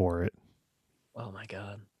feelings for it. Oh my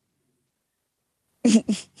god.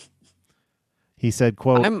 He said,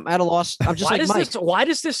 quote, I'm at a loss. I'm just like Mike. Why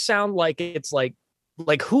does this sound like it's like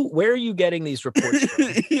where are you getting these reports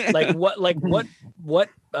from? what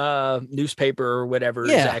newspaper or whatever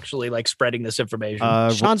is Yeah. actually like spreading this information?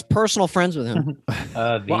 Sean's personal friends with him.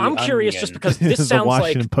 Well, I'm curious just because The this sounds like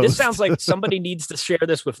Washington Post. this sounds like somebody needs to share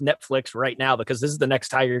this with Netflix right now because this is the next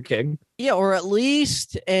Tiger King. Yeah, or at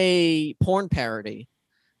least a porn parody.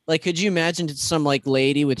 Like, could you imagine it's some like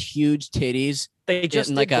lady with huge titties? They just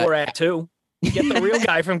Getting did like a- Borat too. Get the real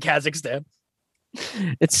guy from Kazakhstan.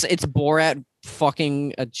 It's Borat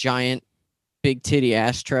fucking a giant big titty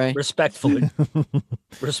ashtray. Respectfully.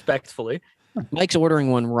 Respectfully. Mike's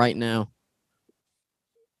ordering one right now.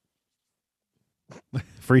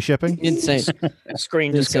 free shipping. He didn't say.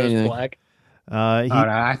 Screen Didn't just say goes anything. black. He, Oh, no,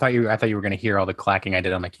 I thought you were going to hear all the clacking I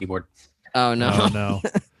did on my keyboard. Oh no. oh,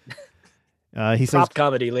 no. He says, Prop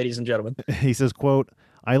comedy, ladies and gentlemen. he says, quote,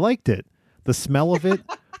 I liked it. The smell of it,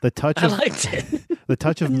 the touch I of liked it. the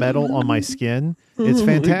touch of metal on my skin. It's Oh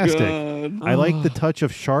my fantastic. God. I like the touch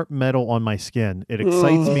of sharp metal on my skin. It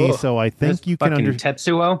excites me, Oh. so I think This you can fucking understand.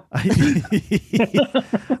 Tetsuo.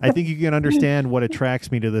 I think you can understand what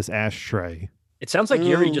attracts me to this ashtray. It sounds like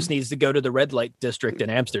Yuri Mm. just needs to go to the red light district in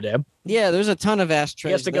Amsterdam. Yeah, there's a ton of ashtrays.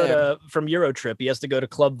 He has to there. go from Eurotrip. He has to go to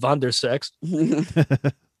Club Vondersex.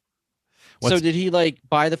 So What's- did he like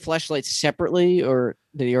buy the fleshlight separately, or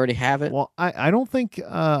did he already have it? Well, I don't think it's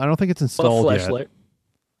What installed yet. flashlight?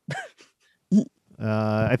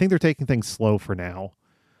 I think they're taking things slow for now.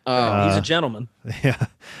 He's Uh, a gentleman. Yeah.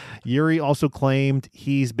 Yuri also claimed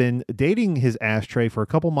he's been dating his ashtray for a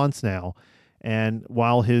couple months now, and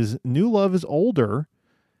while his new love is older,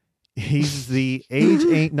 he's the age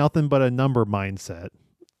ain't nothing but a number mindset.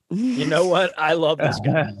 You know what? I love this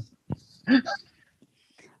guy.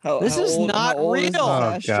 This is not old is real. this Oh,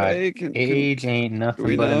 ashtray? Can- Age ain't nothing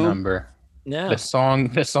we but a know? number. Yeah. The song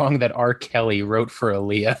that R. Kelly wrote for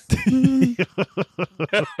Aaliyah.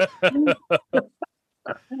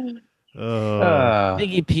 Uh, I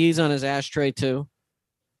think he pees on his ashtray too.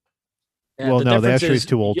 Yeah, Well, no, the difference ashtray's is,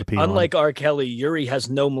 too old to pee on. Unlike R. Kelly, Yuri has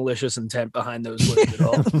no malicious intent behind those words at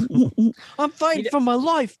all. I'm fighting for my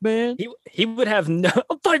life, man. He would have no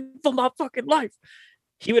I'm fighting for my fucking life.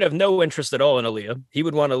 He would have no interest at all in Aaliyah. He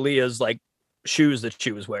would want Aaliyah's like shoes that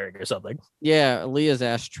she was wearing or something. Yeah, Aaliyah's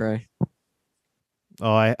ashtray.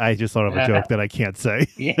 oh, I just thought of a joke that I can't say.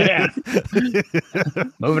 Yeah.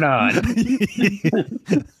 Moving on.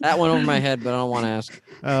 That went over my head, but I don't want to ask.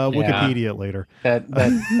 Wikipedia later.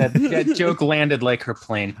 That joke landed like her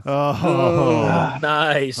plane. Oh,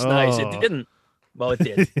 Nice. Oh. It didn't. Well, it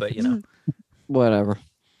did, but you know, Whatever.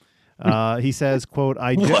 he says, "quote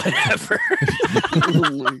I just." whatever.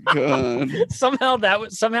 Oh my God.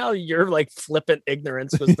 somehow your like flippant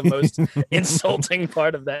ignorance was the most insulting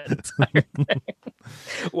part of that entire thing.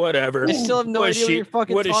 Whatever. I still have no Was idea what you're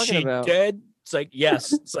fucking what is talking she about. dead? It's like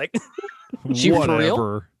yes. It's like She for real?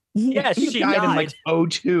 Whatever. yes, She she died in died. like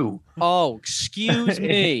 02. Oh, excuse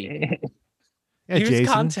me. Yeah, Here's Jason,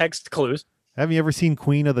 context clues. have you ever seen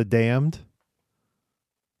Queen of the Damned?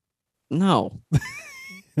 No.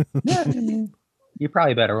 You're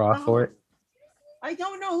probably better off for it. I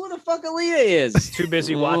don't know who the fuck Aaliyah is. Too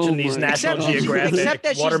busy Oh watching these my National God. Geographic Except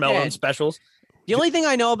that she's watermelon dead. specials. The only thing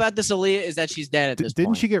I know about this Aaliyah is that she's dead at this Didn't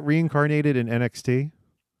point. she get reincarnated in NXT?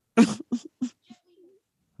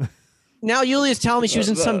 Now Yulia's telling me she was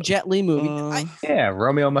in some Jet Li movie. Yeah,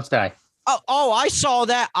 Romeo Must Die. I saw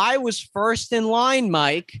that. I was first in line,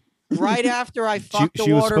 Mike. Right after I She, fucked the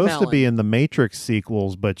she was watermelon. supposed to be in the Matrix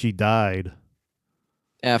sequels, but she died.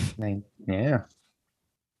 F. Yeah.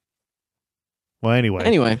 Well,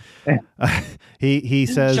 anyway, he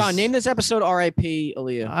says, Sean, name this episode R.I.P.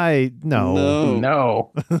 Aaliyah. I no.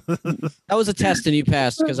 No. That was a test and you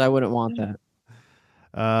passed because I wouldn't want that.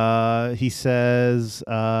 He says,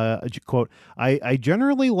 quote, I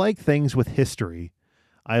generally like things with history.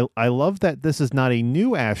 I love that this is not a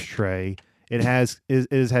new ashtray. It has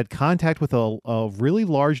had contact with a really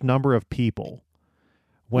large number of people.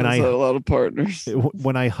 When That's a lot of partners.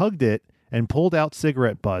 When I hugged it and pulled out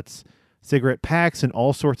cigarette butts, cigarette packs, and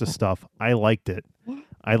all sorts of stuff, I liked it.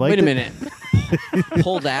 I liked Wait a it. minute.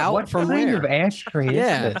 Pulled out What from kind where? of ashtray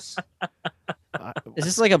Yeah. is this? Is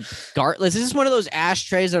this like is this one of those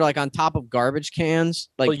ashtrays that are like on top of garbage cans?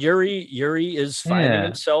 Like Well, Yuri is finding Yeah.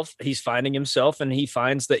 himself. He's finding himself, and he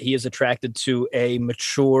finds that he is attracted to a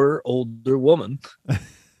mature older woman.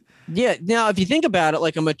 yeah. Now, if you think about it,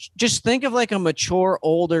 like just think of like a mature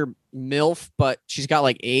older MILF, but she's got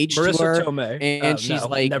like age to Marissa her, Tomei, and she's no,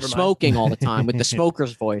 like never mind. smoking all the time with the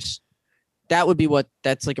smoker's voice. That would be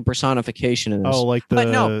that's like a personification of this. Oh, like But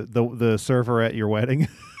no. the server at your wedding.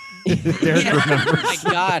 Derek Yeah. Oh remembers.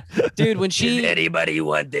 my god, dude! When Does anybody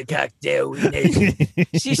want the cocktail?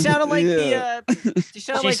 she sounded like Yeah. she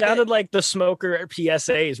sounded She like sounded like the smoker at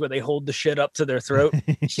PSAs where they hold the shit up to their throat.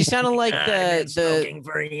 she sounded like I've been the smoking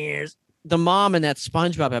for years. the mom in that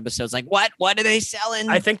SpongeBob episode. It's like, what are they selling?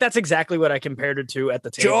 I think that's exactly what I compared her to at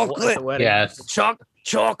the table at Chocolate. the wedding. Yes.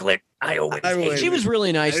 Chocolate. I always hate she it. was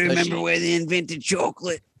really nice. though. where they invented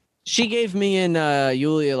chocolate. She gave me and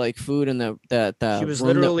Yulia like food in the She was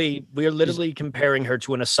room that- we were literally comparing her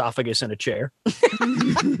to an esophagus in a chair.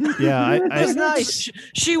 Yeah, It was nice.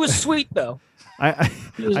 She was sweet though.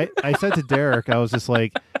 I said to Derek, I was just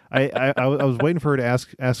like, I was waiting for her to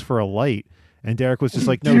ask for a light, and Derek was just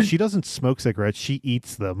like, no, she doesn't smoke cigarettes, she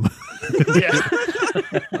eats them. Yeah.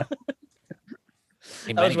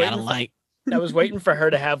 Anybody got a waiting- light? I was waiting for her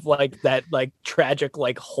to have like that like tragic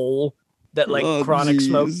like hole that like Oh, chronic jeez.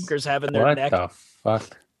 smokers have in their What neck. the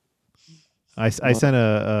fuck? I sent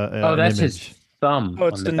Oh, an that's image. his thumb Oh,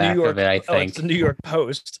 it's on the the New back York. of it, I Oh, think. it's the New York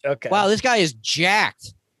Post. Okay. Wow, this guy is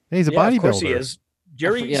jacked. Hey, he's a yeah, bodybuilder. of course he is.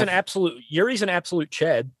 Yuri's yeah. an absolute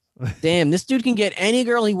Chad. Damn, this dude can get any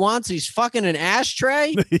girl he wants. He's fucking an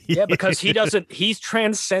ashtray. Yeah, because he's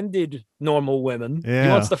transcended normal women. He Yeah.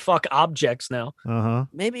 wants to fuck objects now. Uh-huh.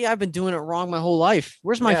 Maybe I've been doing it wrong my whole life.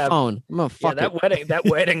 Where's my Yeah. phone? I'm gonna fuck Yeah, it. that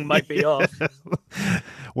wedding might be off.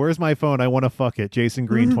 Where's my phone? I want to fuck it. Jason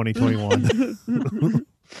Green 2021.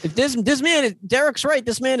 If this man, Derek's right.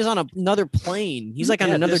 This man is on another plane. He's like on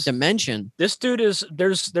Yeah, another this- dimension. This dude is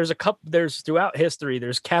there's a couple there's throughout history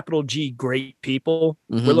there's capital G great people.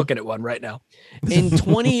 Mhm. We're looking at one right now. In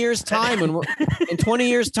 20 years time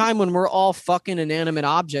when we're all fucking inanimate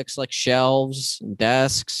objects like shelves and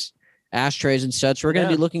desks, ashtrays and such, we're going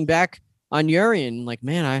to Yeah. be looking back on Yuri and like,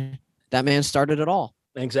 man, that man started it all.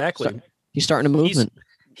 Exactly. He's starting a movement.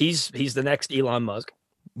 He's the next Elon Musk.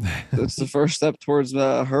 That's the first step towards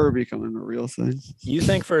her becoming a real thing. You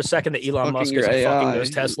think for a second that Elon Fucking Musk your isn't fucking AI. those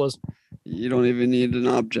Teslas? You don't even need an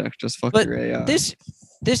object, just fuck But your AI. this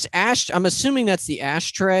I'm assuming that's the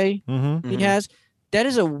ashtray Mm-hmm. he Mhm. has. That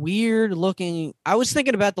is a weird looking. I was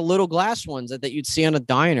thinking about the little glass ones that you'd see on a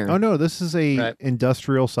diner. Oh no, this is a Right.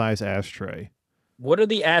 industrial size ashtray. What are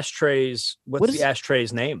the ashtrays? What's What is- the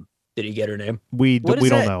ashtray's name? Did he get her name? We What is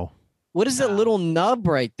don't that? know. What is that little nub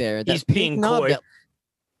right there? That He's pink being nub coy.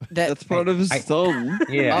 that That's part of his I- thumb.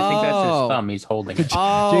 Yeah, I think that's Oh. his thumb. He's holding it.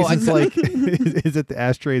 oh, Jason's like, is it the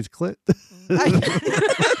ashtray clit?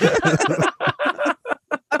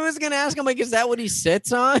 I was gonna ask him like, is that what he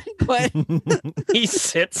sits on? But He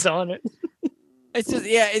sits on it. it's just,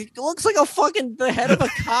 yeah, it looks like the head of a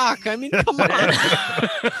cock. I mean, come on,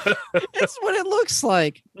 that's what it looks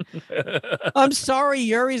like. I'm sorry,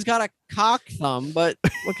 Yuri's got a cock thumb, but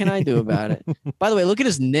what can I do about it? By the way, look at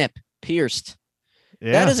his nip pierced.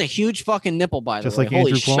 Yeah. That is a huge fucking nipple, by the Just way. like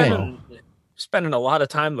Holy Andrew shit! Cuomo. Spending a lot of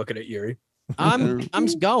time looking at Yuri. I'm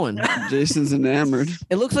going. Jason's enamored.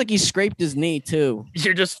 It looks like he scraped his knee too.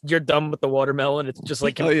 You're done with the watermelon. It's just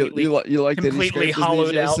like Oh, you, completely, you like that he completely scraped his knee,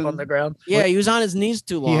 hollowed out Jason? on the ground. Yeah, he was on his knees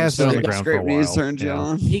too long. has so been on the Scrape- ground for a scrape knees while, turned you yeah.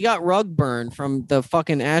 on. he got rug burn from the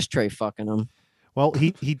fucking ashtray fucking him. Well,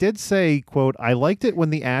 he did say, quote, I liked it when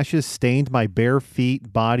the ashes stained my bare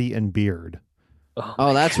feet, body, and beard.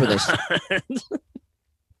 Oh, that's where this.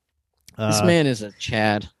 This man is a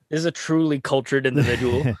Chad. is a truly cultured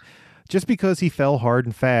individual. Just because he fell hard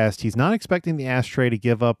and fast, he's not expecting the ashtray to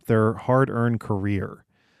give up their hard-earned career.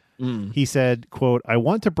 Mm. He said, quote, I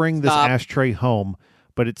want to bring this Stop. ashtray home,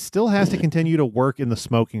 but it still has to continue to work in the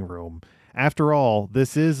smoking room. After all,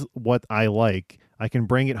 this is what I like. I can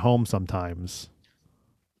bring it home sometimes.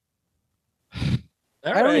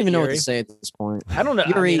 All I don't right, even know what Yuri. to say at this point. I don't know.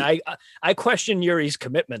 Yuri- I mean, I question Yuri's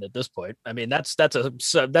commitment at this point. I mean, that's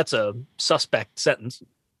a suspect sentence.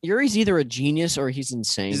 Yuri's either a genius or he's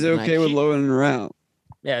insane. He's and I okay with can't- loaning her out.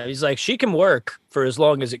 Yeah, he's like, she can work for as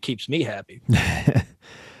long as it keeps me happy.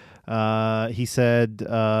 He said,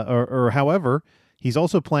 or however, he's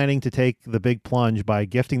also planning to take the big plunge by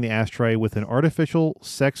gifting the ashtray with an artificial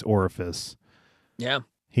sex orifice. Yeah.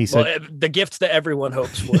 He Well, said, the gift that everyone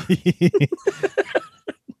hopes for.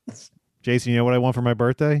 Jason, you know what I want for my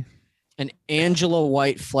birthday? An Angela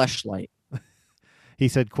White fleshlight. He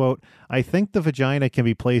said, quote, I think the vagina can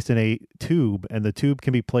be placed in a tube and the tube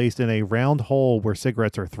can be placed in a round hole where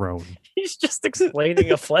cigarettes are thrown. He's just explaining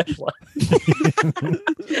a fleshlight.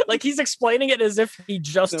 Like he's explaining it as if he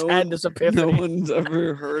just No had one- this No epiphany. one's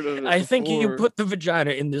ever heard of it. I think you before. put the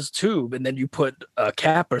vagina in this tube and then you put a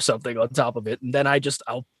cap or something on top of it, and then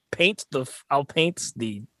I'll paint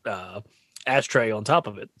the ashtray on top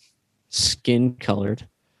of it. Skin colored.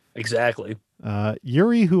 Exactly.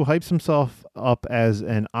 Yuri, who hypes himself up as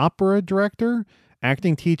an opera director,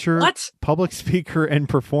 acting teacher, What? public speaker, and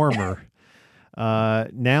performer,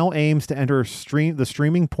 now aims to enter the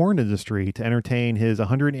streaming porn industry to entertain his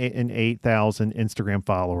 108,000 Instagram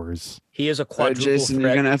followers. He is a All right, quadruple Jason, threat.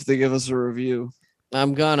 you're gonna have to give us a review.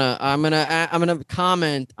 I'm gonna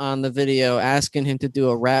comment on the video asking him to do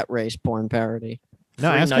a rat race porn parody.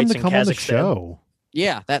 No, 3 ask him nights to in come on the Kazakhstan. show.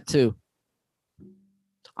 Yeah, that too.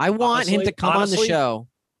 I want him to come on the Honestly, show.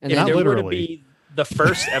 And If Not then there were to literally. be the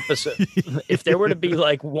first episode, if there were to be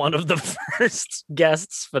like one of the first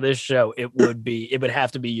guests for this show, it would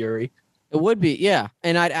have to be Yuri. it would be, yeah.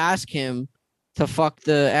 And I'd ask him to fuck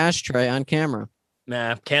the ashtray on camera.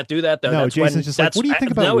 Nah, can't do that though. No, That's Jason's when, just like, that's, what do you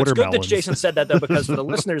think about No, it's good that watermelons? Jason said that though, because for the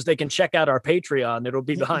listeners, they can check out our Patreon. It'll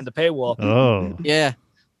be behind the paywall. Oh, Yeah.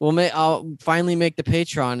 I'll finally make the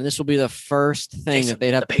Patreon, and this will be the first thing Jason, that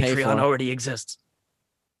they'd have the to pay Patreon for. already exists.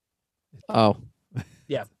 Oh,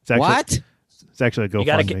 it's actually, what? It's actually a You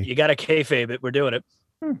gotta GoFundMe. kayfabe it. We're doing it.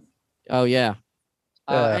 Oh, yeah.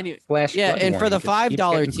 Anyway, Flash yeah, flood and for the warning, just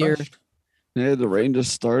 $5 keeps tier- getting pushed. Yeah, the rain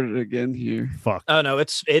just started again here. Fuck. Oh no,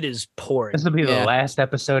 it is pouring. This will be Yeah. the last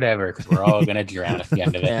episode ever because we're all gonna drown at the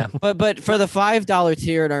end of it. Yeah. but for the $5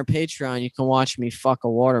 tier at our Patreon, you can watch me fuck a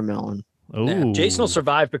watermelon. Oh, Yeah. Jason will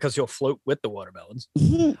survive because he'll float with the watermelons.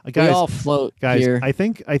 We Guys, all float guys, here. I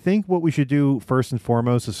think what we should do first and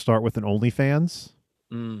foremost is start with an OnlyFans.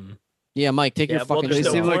 Mm. Yeah, Mike, take Yeah, your well, fucking. They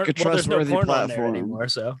there's seem no like a porn- well, there's no trustworthy porn on there platform. anymore.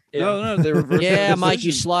 So yeah. No, they reversed Yeah, their Mike,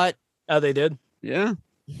 you decision. slut. Oh, they did. Yeah,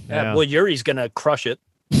 Yeah. Well, Yuri's gonna crush it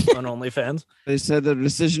on OnlyFans. they said their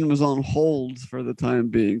decision was on hold for the time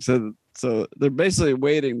being. So they're basically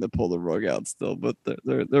waiting to pull the rug out still, but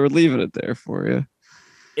they're leaving it there for you.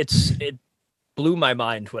 It blew my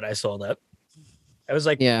mind when I saw that. I was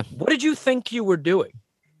like, Yeah, what did you think you were doing?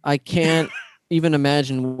 I can't even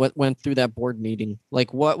imagine what went through that board meeting.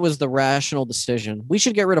 Like, what was the rational decision? We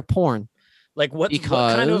should get rid of porn. Like what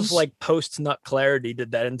kind of Because- like post nut clarity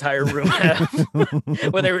did that entire room have?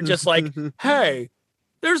 When they were just like, hey,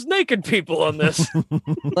 there's naked people on this.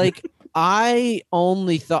 Like, I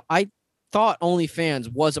thought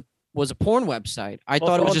OnlyFans was a porn website. I Well,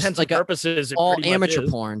 thought for it was all just intents like and a purposes, it all pretty much amateur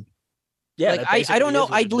is. porn. Yeah, Like, that I basically don't know. is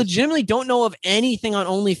what I it is. legitimately don't know of anything on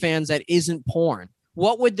OnlyFans that isn't porn.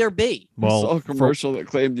 What would there be? I saw Well, a commercial that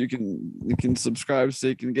claimed you can subscribe so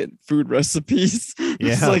you can get food recipes.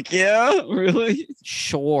 It's Yeah. like, yeah, really?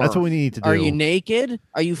 Sure. that's what we need to do. Are you naked?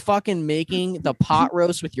 Are you fucking making the pot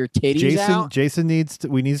roast with your titties out? Jason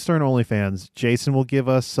we need to start an OnlyFans. Jason will give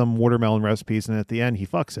us some watermelon recipes, and at the end, he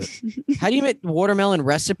fucks it. How do you make watermelon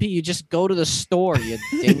recipe? You just go to the store, you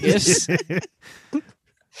dingus.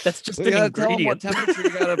 That's just So an you gotta tell them what ingredient. temperature you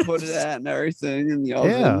gotta put it at and everything in the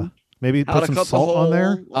oven. Yeah. Maybe How put to some cut the salt on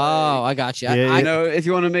there. hole, Oh, like, I got you. Yeah, I, you know, if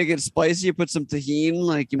you want to make it spicy, you put some tahini,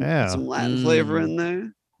 like you Yeah. put some Latin flavor Mm. in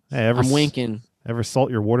there. Hey, I'm winking. Ever salt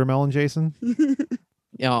your watermelon, Jason?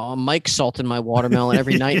 Yeah, Mike salted my watermelon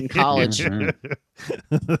every night in college. Mhm.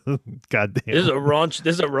 God damn. This is a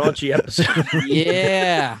raunchy episode.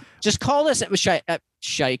 Yeah. Just call this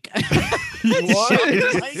Shike. Where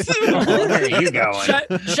are you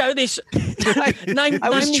going? show this. Name I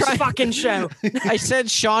was this trying- fucking show. I said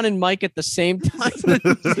Sean and Mike at the same time.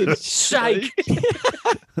 Shake.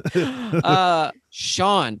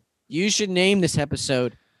 Sean, you should name this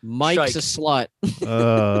episode Mike's Shike. a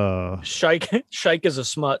Slut. Shike is a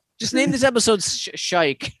smut. Just name this episode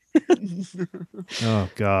Shike. Oh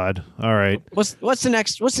God. All right. What's the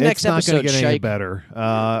next It's next not going episode? to get any Shike. better.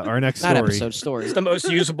 Our next Not story. episode story. It's the most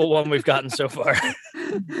usable one we've gotten so far.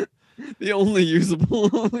 The only usable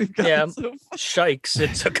one we've got Yeah. so Shikes,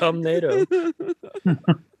 it's a cum NATO.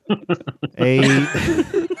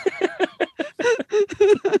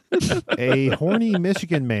 A horny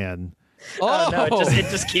Michigan man Oh no, it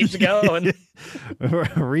just keeps going.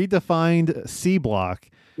 redefined C block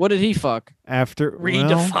What did he fuck? after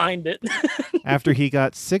Redefined it. after he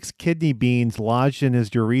got 6 kidney beans lodged in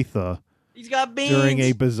his urethra He's got beans. during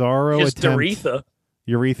a bizarro His attempt. Urethra.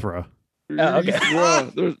 Urethra. Oh, okay.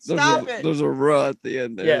 Stop it. There's a "ruh" at the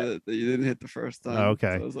end there Yeah. that you didn't hit the first time. Oh,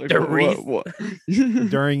 okay. So I was like, Ureth- what?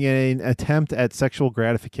 During an attempt at sexual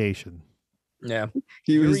gratification. Yeah.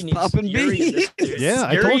 He was Yuri needs- popping Yuri and beans. this dude- Yeah,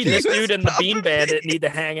 I Yuri told and you. this dude and the Bean Bandit need to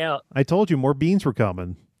hang out. I told you more beans were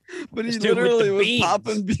coming. But he This dude with the literally was beans.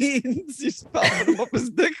 popping beans. He's popping them up his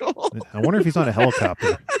dick hole. I wonder if he's on a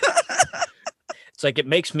helicopter. It's like it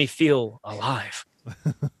makes me feel alive.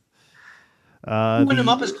 Putting him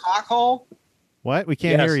up his cock hole. What? We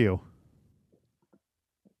can't Yes. hear you.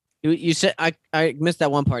 You said I missed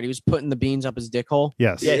that one part. He was putting the beans up his dick hole.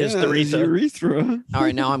 Yes. Yeah, his urethra. urethra. All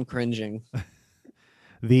right, now I'm cringing.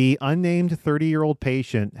 The unnamed 30-year-old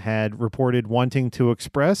patient had reported wanting to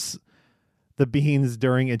express the beans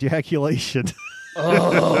during ejaculation.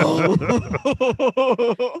 Oh,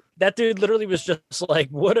 that dude literally was just like,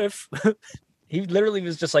 what if he literally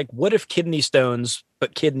was just like, what if kidney stones,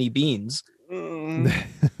 but kidney beans?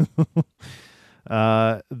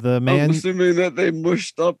 The I'm man. assuming that they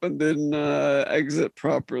mushed up and didn't exit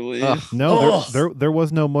properly. Ugh. No, Oh. there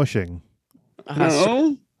was no mushing.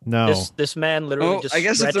 No. No. This man literally Oh, just I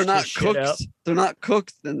guess if they're stretched not his shit out. cooked, they're not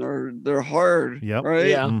cooked. Then they're hard. Yep. Right.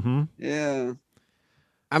 Yeah. Mm-hmm. Yeah.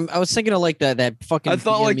 I was thinking of like that fucking. I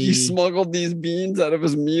thought like he BME. smuggled these beans out of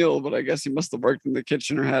his meal, but I guess he must have worked in the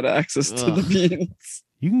kitchen or had access to the Ugh. beans.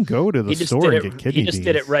 You can go to the He just store did and it. get kidney He just beans.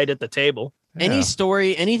 did it right at the table. Any Yeah.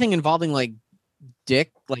 story, anything involving like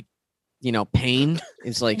dick, like pain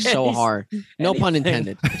is like so Anything- hard. No pun anything-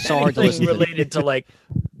 intended. So hard to Anything listen to. related to like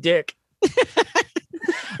dick.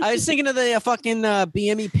 I was thinking of the fucking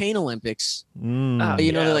BME Pain Olympics. Mm. You know,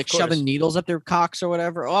 Yeah, they're of like course. shoving needles up their cocks or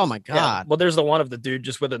whatever. Oh my Yeah. god. Well, there's the one of the dude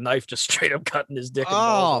just with a knife, just straight up cutting his dick. and Oh,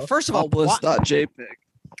 balls off. first of all, Helpless.jpg.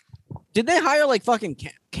 did they hire like fucking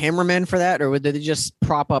cameramen for that, or did they just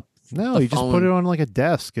prop up? No, the you just put phone. it on like a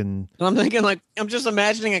desk and And I'm thinking like I'm just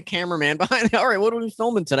imagining a cameraman behind it. All right, what are we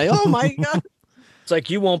filming today? Oh my god. It's like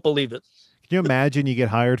you won't believe it. can you imagine you get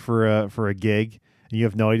hired for a gig and you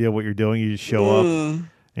have no idea what you're doing, you just show up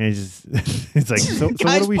and it's just it's like so what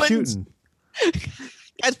Guys are we putting- shooting?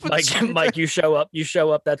 Guys putting Mike, you show up.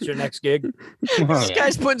 That's your next gig. This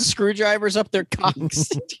guy's putting screwdrivers up their cocks.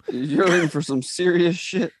 You're in for some serious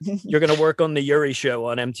shit. You're gonna work on the Yuri show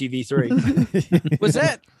on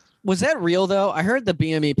MTV3. Was that real though? I heard the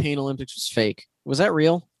BME Pain Olympics was fake. Was that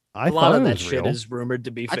real? I A lot thought of it that was shit real. is rumored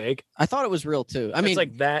to be fake. I thought it was real too. I mean, It's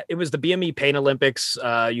like that. It was the BME Pain Olympics.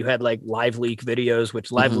 You had like Live Leak videos,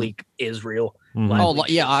 which Live Mhm. Leak is real. Mhm. Live oh Leak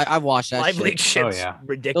yeah, shit's- I watched that. Live shit. Leak shit's yeah.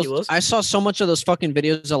 ridiculous. I saw so much of those fucking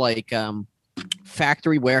videos of like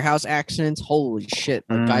factory warehouse accidents. Holy shit!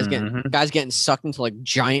 Like guys getting sucked into like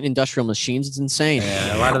giant industrial machines. It's insane.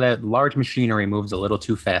 Yeah, a lot of that large machinery moves a little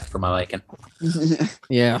too fast for my liking.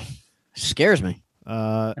 Yeah, scares me.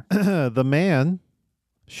 The man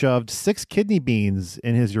shoved 6 kidney beans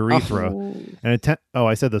in his urethra and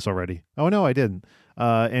I said this already. Oh no, I didn't.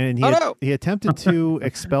 And he attempted to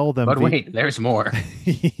expel them. But wait, there's more.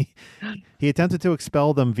 He attempted to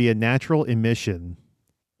expel them via natural emission.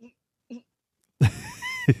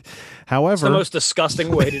 It's However, the most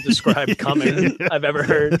disgusting way to describe coming I've ever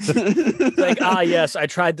heard. It's like, yes, I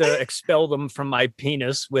tried to expel them from my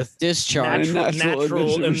penis with Discharge.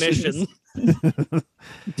 natural emission.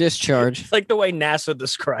 Discharge. It's like the way NASA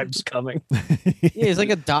describes coming. Yeah, he's like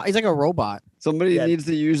he's like a robot. Somebody Yeah. needs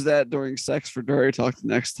to use that during sex for Dirty Talk the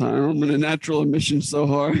next time. I'm in a natural emission so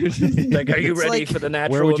hard. Like, are you It's ready like- for the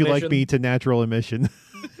natural where would you emission? like me to natural emission?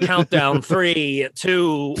 Countdown 3,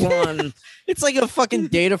 2, 1. It's like a fucking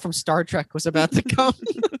Data from Star Trek was about to come.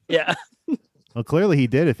 Yeah. Well, clearly he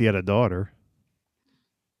did if he had a daughter.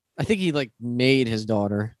 I think he like made his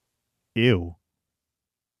daughter. Ew.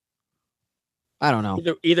 I don't know.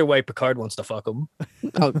 Either way, Picard wants to fuck him.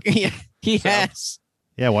 Oh yeah, he So- has.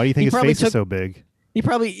 Yeah, why do you think He his probably face is took- so big? He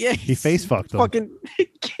probably He face fucked him. fucking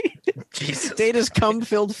Jesus. Data's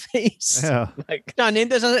cum-filled face. Yeah. Like, No, name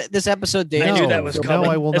this episode Data. I knew No, that was no, coming.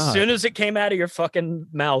 I will as not. soon as it came out of your fucking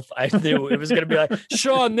mouth, I knew it was going to be like,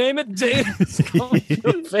 Sean, name it Dave's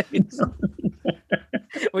face.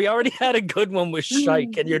 We already had a good one with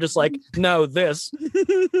Shike, and you're just like, no, this.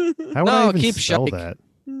 How would No, I even keep spell Shike. that?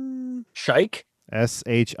 Shike?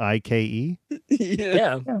 Shike? Yeah.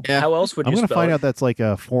 Yeah. Yeah. How else would I'm you gonna spell find it? out that's like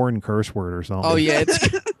a foreign curse word or something. Oh yeah,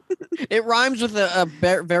 It rhymes with a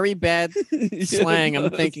very bad slang I'm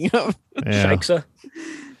thinking of. Yeah. Shikesa.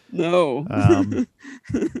 No.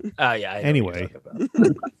 Oh yeah. I know what Anyway. you're talking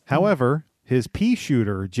about. However, his pea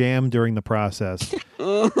shooter jammed during the process,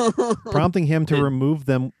 prompting him to remove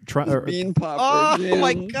them. Bean popper. Oh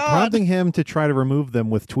my jam. god! Prompting him to try to remove them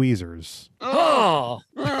with tweezers. Oh,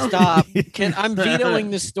 Stop! I'm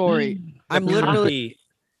vetoing this story. I'm literally.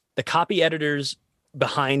 The copy editors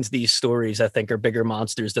behind these stories, I think, are bigger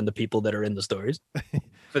monsters than the people that are in the stories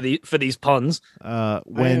for these puns.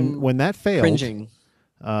 When that failed, cringing.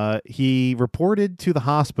 he reported to the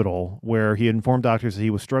hospital where he informed doctors that he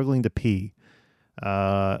was struggling to pee.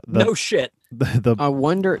 No shit. I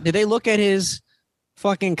wonder, did they look at his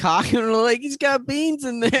fucking cock and were like, he's got beans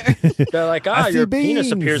in there? They're like, I see your penis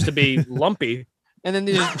beans." appears to be lumpy. And then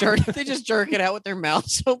they just jerk it out with their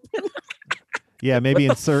mouths open. Yeah, maybe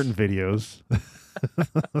in certain videos.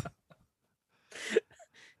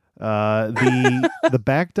 The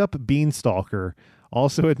backed up beanstalker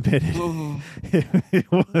also admitted Now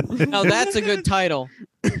that's a good title.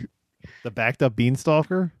 the backed up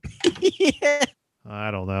beanstalker. Yeah.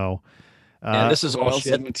 I don't know. Yeah, this is all Well,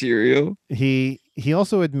 shit. material. He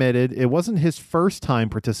also admitted it wasn't his first time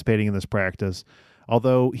participating in this practice,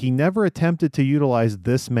 although he never attempted to utilize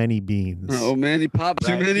this many beans. Oh man, he popped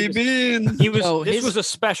too Right. many beans. He was. Oh, this his- was a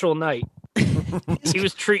special night. He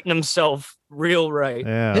was treating himself real right.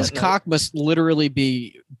 Yeah. His cock must literally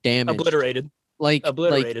be damaged. Obliterated. Like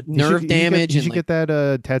Obliterated. He nerve should- damage He and should like, get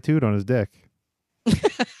that tattooed on his dick.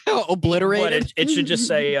 What, obliterated. it should just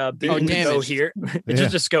say beans go damaged. here. It Yeah.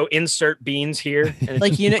 should just go insert beans here, and it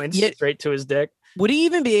Like, just you know- points you- straight to his dick. Would he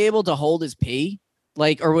even be able to hold his pee?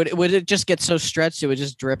 Like, or would it just get so stretched it would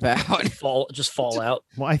just drip out? Fall out.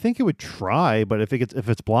 Well, I think it would try, but if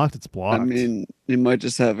it's blocked, it's I blocked. mean, he might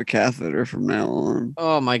just have a catheter from now on.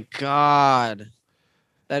 Oh my god,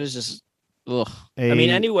 that is just ugh. I mean,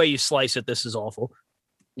 any way you slice it, this is awful.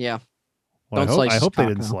 Yeah, Well, don't slice I his hope they cock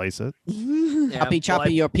didn't now. slice it. Yeah, choppy well,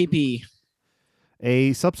 choppy your pee pee.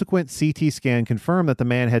 A subsequent CT scan confirmed that the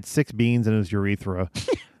man had 6 beans in his urethra,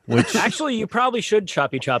 which Actually, you probably should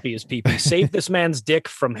choppy his pee-pee. Save this man's dick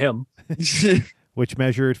from him. which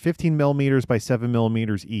measured 15 millimeters by 7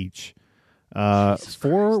 millimeters each.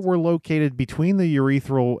 4 were located between the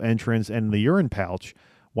urethral entrance and the urine pouch,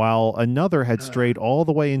 while another had strayed all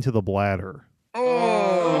the way into the bladder.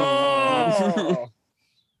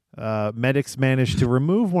 Medics managed to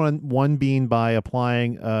remove one bean by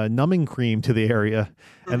applying numbing cream to the area,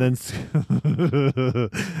 and then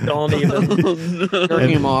Don't even. Jerking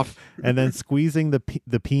him off. and then squeezing the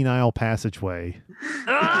penile passageway.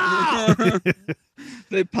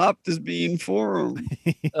 They popped his bean for him.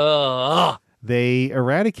 They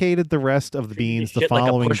eradicated the rest of the beans the Shit like a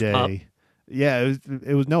following push day. pop. Yeah,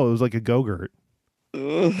 it was like a Go-Gurt.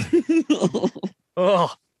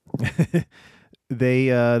 Oh, They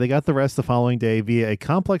got the rest the following day via a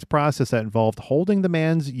complex process that involved holding the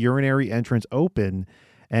man's urinary entrance open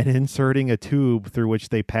and inserting a tube through which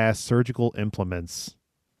they passed surgical implements.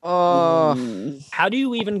 Oh, how do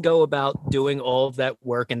you even go about doing all of that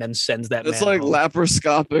work and then sends that? It's man like home?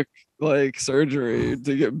 laparoscopic surgery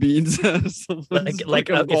to get beans out of someone's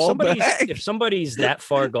fucking ball bag. if somebody's that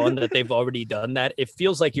far gone that they've already done that, it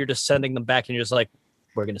feels like you're just sending them back and you're just like,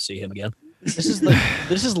 we're gonna see him again. this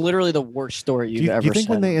is literally the worst story you've Do ever you think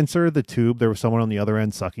said. when they inserted the tube, there was someone on the other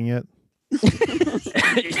end sucking it?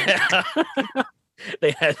 Yeah.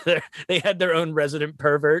 They had their own resident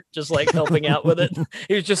pervert just like helping out with it.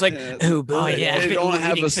 He was just like, Yeah. oh boy, yeah, I've They been don't have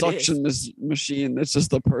waiting a for this." suction machine. That's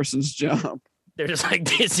just the person's job. They're just like,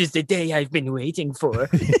 this is the day I've been waiting for.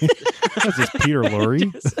 That's just Peter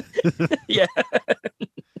Lorre. Yeah.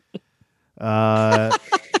 I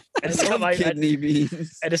I just got love my kidney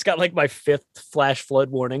beans. I just got like my 5th flash flood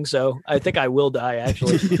warning, so I think I will die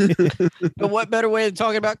actually. But what better way of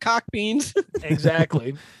talking about cock beans?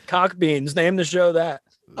 Exactly. Cock beans. Name the show that.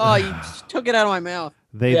 Oh, you just took it out of my mouth.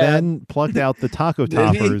 They Yeah. then plucked out the taco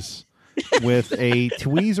Did he? toppers with a I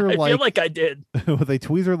tweezer-like feel like I did. with a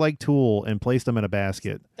tweezer-like tool and placed them in a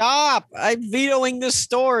basket. Stop! I'm vetoing this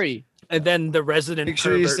story. And then the resident Make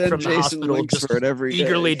sure you pervert send from the Jason hospital links just for it every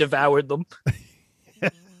eagerly day. devoured them.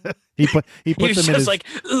 He put He them was in just his. like,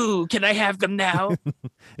 ooh, can I have them now?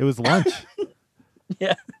 It was lunch.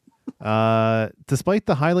 Yeah. Despite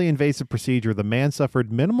the highly invasive procedure, the man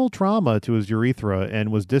suffered minimal trauma to his urethra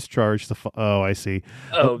and was discharged. I see.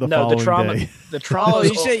 Oh The no, the following trauma day. the trauma Oh,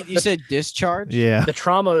 you said discharge? Yeah, the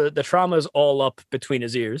trauma is all up between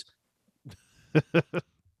his ears.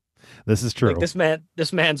 this is true. Like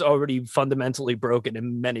this man's already fundamentally broken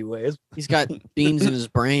in many ways. He's got beans in his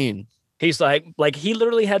brain. He's like he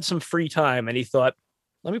literally had some free time and he thought,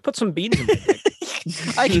 Let me put some beans in my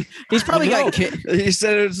dick. He's probably No, got. He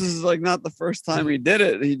said this is like not the first time he did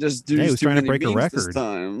it. He just Yeah, he used was too trying to many break a beans record. this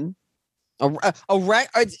time.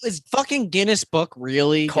 Is fucking Guinness Book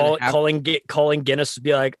really gonna have- Calling Guinness to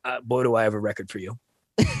be like, boy, do I have a record for you.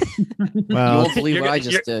 You Well, won't believe You're what I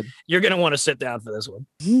gonna- just did. You're gonna want to sit down for this one.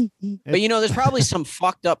 But there's probably some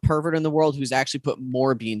fucked up pervert in the world who's actually put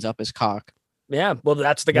more beans up his cock. Yeah, well,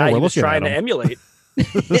 that's the Yeah, guy we're he was looking at trying to him. emulate.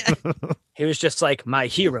 He was just like my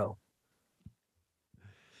hero.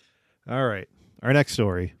 all right. Our next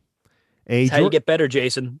story. A That's how you Geor- get better,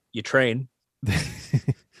 Jason. You train.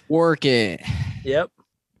 Work it. Yep.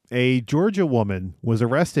 a Georgia woman was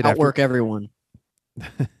arrested Outwork everyone.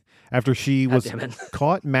 after she God was damn it.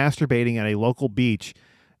 caught masturbating at a local beach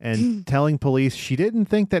and telling police she didn't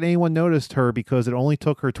think that anyone noticed her because it only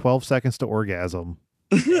took her 12 seconds to orgasm.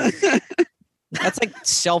 That's like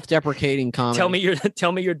self-deprecating comedy.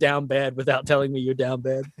 Tell me you're down bad without telling me you're down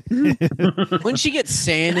bad. Wouldn't she get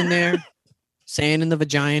sand in there? Sand in the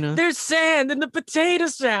vagina. There's sand in the potato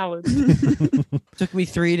salad. Took me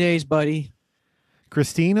 3 days, buddy.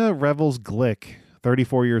 Christina Revels Glick,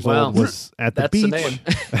 34 years Wow. old, was at the That's the beach.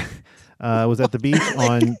 Was at the beach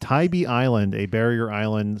on Tybee Island, a barrier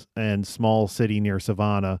island and small city near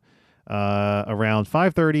Savannah, around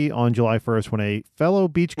 5:30 on July 1st when a fellow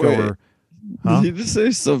beachgoer. Huh? Did you just say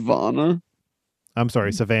Savannah? I'm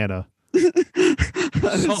sorry, Savannah.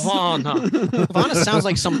 Savannah. Savannah sounds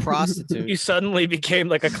like some prostitute. You suddenly became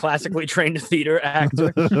like a classically trained theater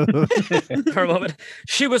actor for a moment.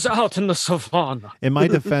 She was out in the savannah. In my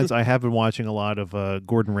defense, I have been watching a lot of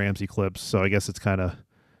Gordon Ramsay clips, so I guess it's kind of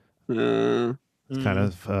Is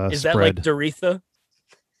spread. that like Doretha?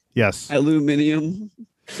 Yes, Aluminium.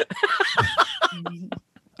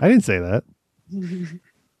 I didn't say that.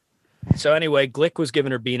 So anyway, Glick was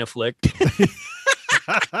giving her bean a flick.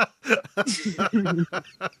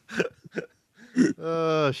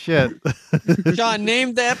 Oh shit! John,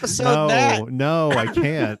 name the episode that. No, I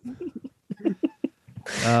can't.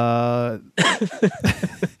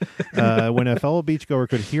 When a fellow beachgoer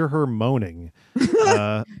could hear her moaning,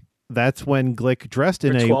 that's when Glick, dressed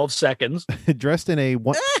in For a 12 seconds.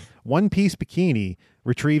 one-piece bikini,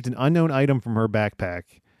 retrieved an unknown item from her backpack.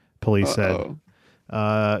 Police said.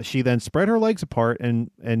 She then spread her legs apart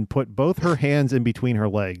and put both her hands in between her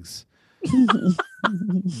legs.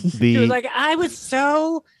 She was like, I was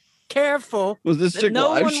so careful. Was this that chick no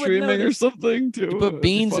live one would streaming or notice. something too? You put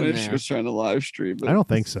beans in Funny if She there. was trying to live stream. I don't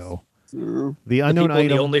think so. No. The The unknown people in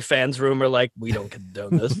the item. OnlyFans room are like, we don't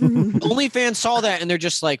condone this. OnlyFans saw that and they're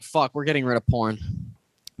just like, fuck, we're getting rid of porn.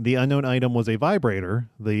 The unknown item was a vibrator,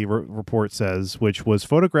 the report says, which was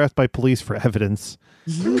photographed by police for evidence.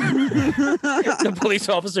 The police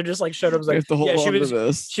officer just like showed up. Was We like, have to hold yeah, on to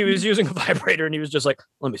this. she was using a vibrator, and he was just like,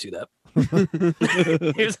 let me see that.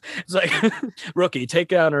 He was it's like, rookie, take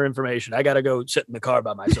down her information. I gotta go sit in the car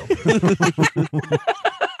by myself.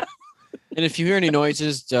 And if you hear any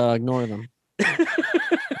noises, ignore them.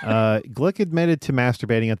 Glick admitted to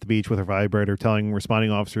masturbating at the beach with her vibrator, telling responding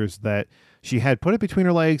officers that she had put it between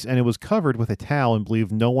her legs and it was covered with a towel and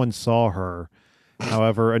believed no one saw her.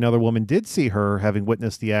 However, another woman did see her, having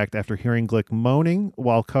witnessed the act after hearing Glick moaning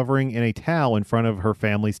while covering in a towel in front of her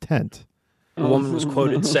family's tent. The woman was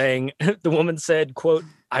quoted saying, the woman said, quote,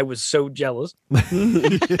 I was so jealous.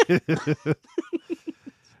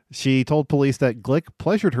 She told police that Glick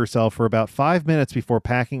pleasured herself for about 5 minutes before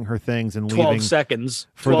packing her things and 12 leaving seconds.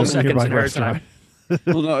 for 12 the seconds nearby in her restaurant. time.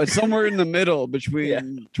 Well, no, it's somewhere in the middle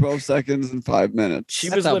between 12 seconds and 5 minutes. She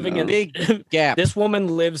That's was a living in big gap. This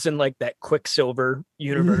woman lives in like that Quicksilver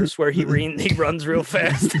universe where he runs real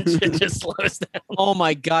fast and shit just slows down. Oh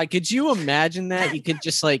my god, could you imagine that? You could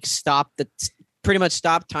just like pretty much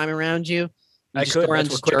stop time around you. I just could. go around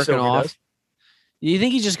That's just what jerking Quicksilver off. does. You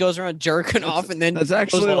think he just goes around jerking off and then That's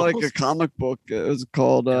actually goes like off? a comic book. It was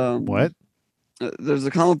called What? There's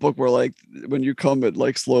a comic book where like when you come, it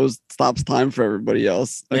like stops time for everybody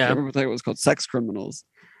else. I Yeah. can't remember what it was called. Sex Criminals.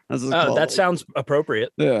 That's what it's Oh, called. that sounds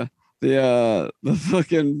appropriate. Yeah. The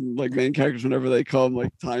fucking like main characters, whenever they come,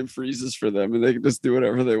 like time freezes for them and they can just do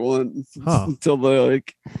whatever they want Huh. until they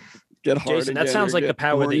like get hard. Jason, that again sounds or like the get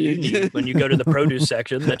power that you horny need again. when you go to the produce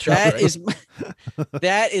section. That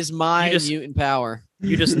that is my You just- mutant power.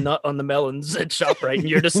 you just nut on the melons at ShopRite, and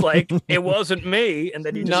you're just like, it wasn't me, and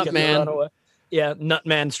then you just Nut get man. to run away. Yeah,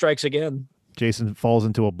 Nutman strikes again, Jason falls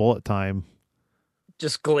into a bullet time.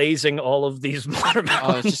 just glazing all of these watermelons.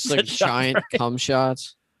 Oh, it's just like at giant ShopRite. cum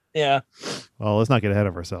shots. Yeah, Well, let's not get ahead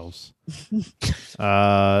of ourselves.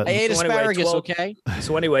 I ate So anyway, asparagus, 12 okay?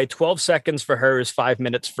 so anyway, 12 seconds for her is 5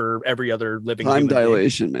 minutes for every other living Time human being.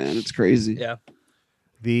 dilation, man. It's crazy. Yeah.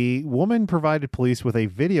 The woman provided police with a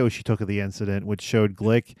video she took of the incident, which showed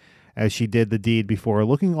Glick as she did the deed before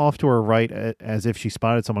looking off to her right as if she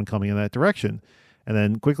spotted someone coming in that direction, and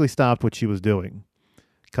then quickly stopped what she was doing.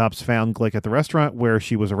 Cops found Glick at the restaurant where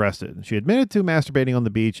she was arrested. She admitted to masturbating on the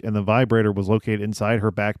beach, and the vibrator was located inside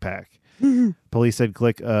her backpack. Police said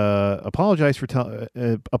Glick apologized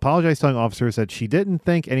telling officers that she didn't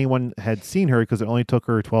think anyone had seen her because it only took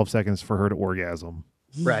her 12 seconds for her to orgasm.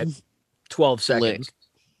 Right. 12 seconds.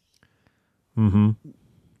 Mm-hmm.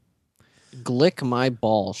 Glick my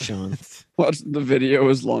ball, Sean. Watch the video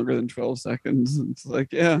is longer than 12 seconds. It's like,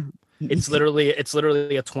 yeah. It's literally a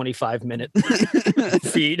 25-minute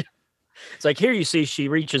feed. It's like, here you see she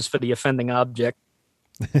reaches for the offending object.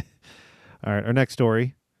 All right, our next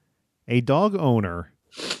story. A dog owner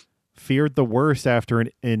feared the worst after an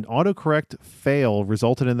autocorrect fail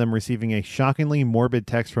resulted in them receiving a shockingly morbid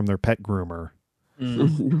text from their pet groomer.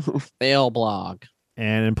 Fail blog.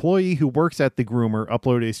 An employee who works at the groomer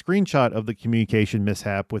uploaded a screenshot of the communication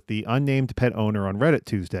mishap with the unnamed pet owner on Reddit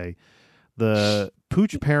Tuesday. The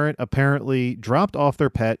pooch parent apparently dropped off their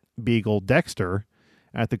pet beagle Dexter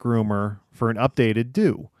at the groomer for an updated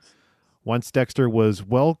due. Once Dexter was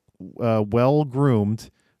well groomed,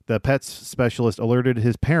 the pets specialist alerted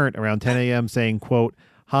his parent around 10 a.m. saying, quote,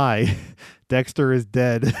 "Hi, Dexter is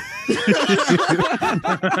dead."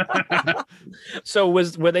 So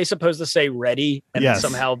were they supposed to say ready and Yes.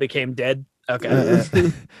 somehow became dead? Okay.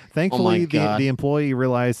 Thankfully, God. the employee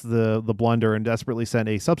realized the blunder and desperately sent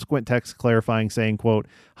a subsequent text clarifying, saying, quote,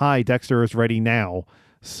 "Hi, Dexter is ready now.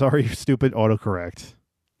 Sorry, stupid autocorrect."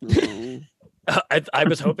 I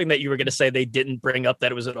was hoping that you were going to say they didn't bring up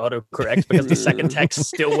that it was an autocorrect because the second text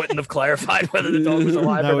still wouldn't have clarified whether the dog was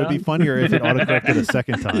alive That or would not. be funnier if it autocorrected a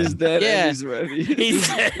second He's time. dead Yeah. and he's ready. He's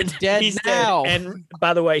dead. Dead He's now. Dead. And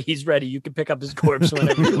by the way, he's ready. You can pick up his corpse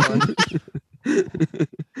whenever you want.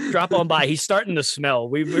 Drop on by. He's starting to smell.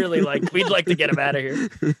 We'd like to get him out of here.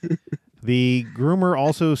 The groomer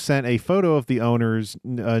also sent a photo of the owner's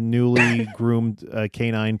newly groomed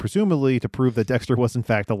canine, presumably to prove that Dexter was in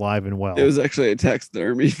fact alive and well. It was actually a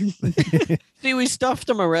taxidermy. See, we stuffed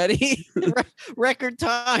him already. Record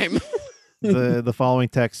time. The following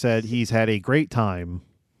text said, "He's had a great time."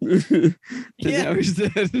 And Yeah. now he's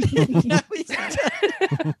dead. Now he's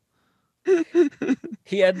dead.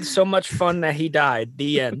 He had so much fun that he died.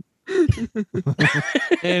 The end.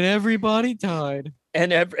 And everybody died.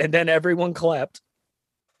 And then everyone clapped.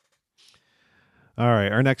 All right,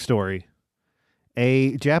 our next story.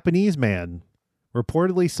 A Japanese man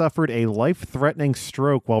reportedly suffered a life-threatening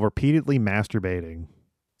stroke while repeatedly masturbating.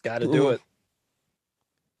 Got to do it.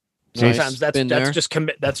 Nice. Sometimes Been there.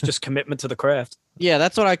 that's just commitment to the craft. Yeah,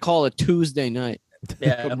 that's what I call a Tuesday night.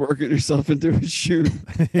 Yeah. Put working yourself into a shoe.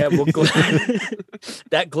 Yeah, well,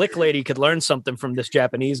 that Glick lady could learn something from this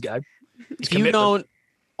Japanese guy. It's If you commitment. don't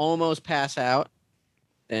almost pass out,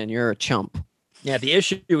 then you're a chump. Yeah, the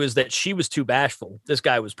issue is that she was too bashful. This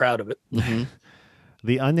guy was proud of it. Mm-hmm.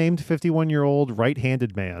 The unnamed 51-year-old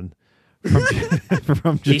right-handed man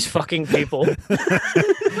from These fucking people.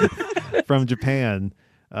 from Japan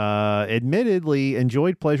admittedly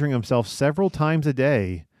enjoyed pleasuring himself several times a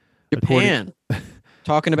day. Japan.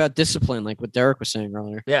 Talking about discipline, like what Derek was saying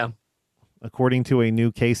earlier. Yeah. According to a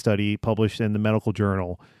new case study published in the medical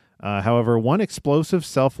journal. However, one explosive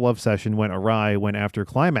self-love session went awry when, after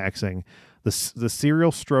climaxing, the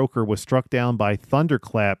serial stroker was struck down by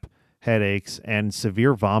thunderclap headaches and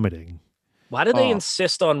severe vomiting. Why do they Oh.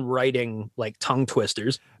 insist on writing like tongue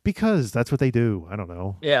twisters? Because that's what they do. I don't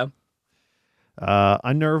know. Yeah.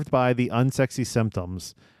 Unnerved by the unsexy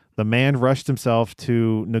symptoms, the man rushed himself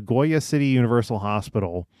to Nagoya City Universal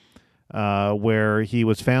Hospital, where he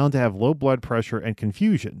was found to have low blood pressure and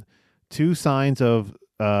confusion, two signs of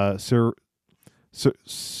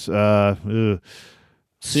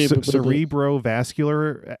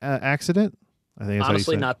cerebrovascular accident. I think that's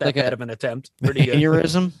Honestly, how you say not that Like a- bad of an attempt. Pretty good.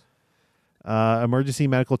 Aneurysm. Emergency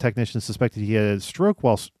medical technicians suspected he had a stroke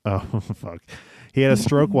while. Oh fuck! He had a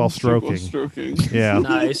stroke while stroking. Stroking. Yeah.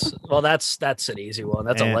 Nice. Well, that's an easy one.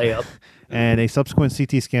 That's a And- layup. And a subsequent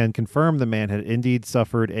CT scan confirmed the man had indeed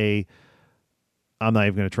suffered a. I'm not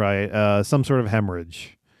even going to try it. Some sort of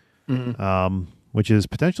hemorrhage, which is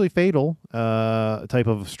potentially fatal. Type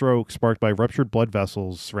of stroke sparked by ruptured blood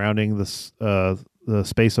vessels surrounding the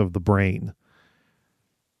space of the brain.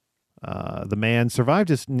 The man survived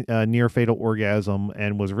his near fatal orgasm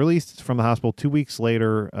and was released from the hospital 2 weeks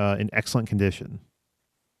later in excellent condition.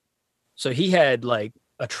 So he had like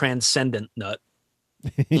a transcendent nut.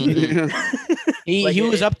 He Like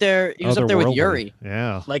was it- up there. He was up there with Otherworldly. Yuri.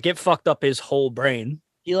 Yeah. Like it fucked up his whole brain.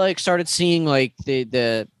 he like started seeing like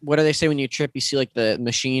the what do they say when you trip? You see like the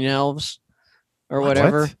machine elves or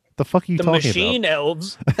whatever. What the fuck are you The talking machine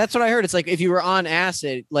elves. That's what I heard. It's like if you were on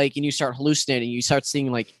acid, like, and you start hallucinating, you start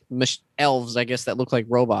seeing like elves, I guess, that look like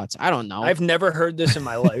robots. I don't know. I've never heard this in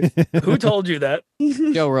my life. Who told you that?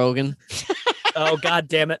 Joe Rogan. Oh, God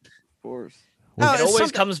damn it. Of course. Oh, It it's always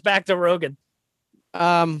something- comes back to Rogan.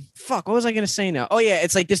 Fuck, what was I gonna say now? Oh yeah,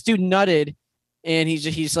 it's like this dude nutted, and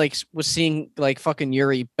he's like was seeing like fucking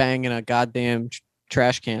Yuri banging a goddamn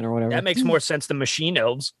trash can or whatever. That makes more sense than machine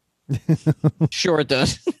elves. Sure it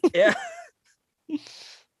does. Yeah.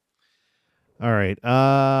 All right.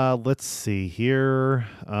 Let's see here.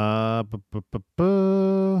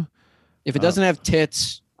 If it doesn't have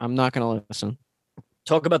tits, I'm not gonna listen.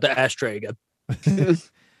 Talk about the ashtray again.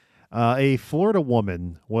 A Florida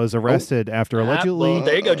woman was arrested after allegedly Well,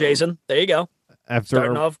 there you go, Jason. There you go.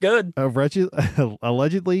 Starting off good.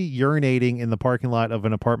 allegedly urinating in the parking lot of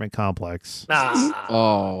an apartment complex. Ah,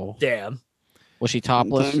 Oh, damn. was she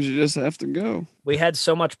topless? Sometimes you just have to go. We had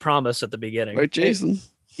so much promise at the beginning. Right, Jason?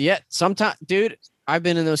 Yeah, sometimes, dude. I've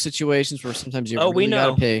been in those situations where sometimes you Oh, we really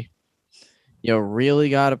gotta know. pay. You really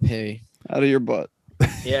gotta pay. Out of your butt.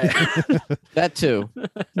 Yeah. That too.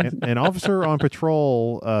 An officer on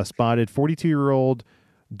patrol spotted 42-year-old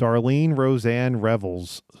Darlene Roseanne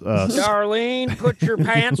Revels. Darlene, put your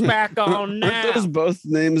pants back on Aren't now. those both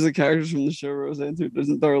names of characters from the show, Roseanne? Too?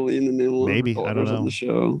 Isn't Darlene the name of one of Maybe, her I don't daughters on know. the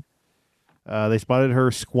show? They spotted her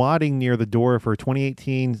squatting near the door of her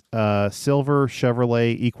 2018 silver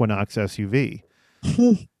Chevrolet Equinox SUV.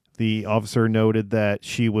 The officer noted that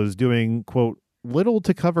she was doing, quote, little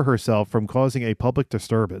to cover herself from causing a public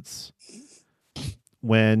disturbance.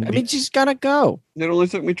 When I mean, she's gotta go. It only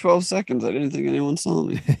took me 12 seconds. I didn't think anyone saw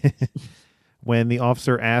me. when the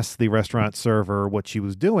officer asked the restaurant server what she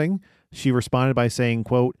was doing, she responded by saying,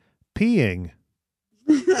 quote, peeing.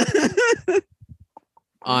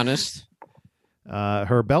 Honest.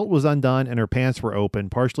 Her belt was undone and her pants were open,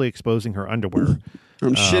 partially exposing her underwear.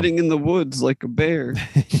 I'm shitting in the woods like a bear.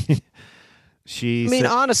 She I mean,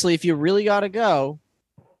 said, honestly, if you really gotta go,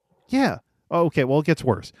 yeah. Oh, okay, well, it gets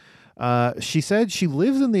worse. She said she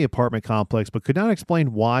lives in the apartment complex, but could not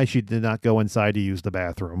explain why she did not go inside to use the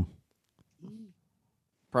bathroom.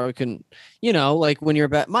 probably couldn't. You know, like when you're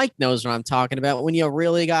about. Mike knows what I'm talking about. When you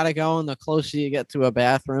really gotta go, and the closer you get to a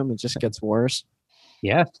bathroom, it just gets worse.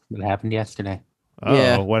 Yeah, it happened yesterday. Oh,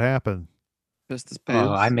 Yeah. what happened? Pissed his pants.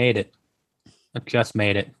 Oh, I made it. I just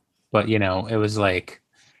made it. But, you know, it was like,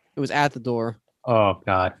 It was at the door. oh,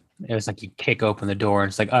 God. It was like you kick open the door and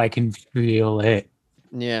it's like, I can feel it.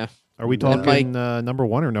 Yeah. Are we Yeah. talking number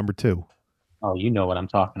one or number two? Oh, you know what I'm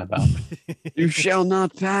talking about. You shall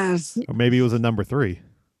not pass. Or maybe it was a number three.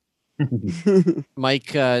 Mike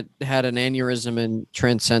had an aneurysm and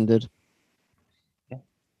transcended. I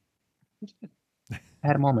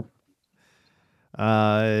had a moment.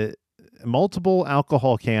 Multiple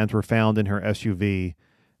alcohol cans were found in her SUV,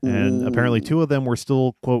 and apparently two of them were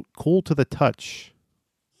still, quote, cool to the touch.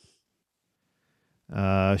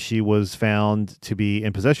 She was found to be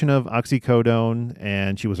in possession of oxycodone,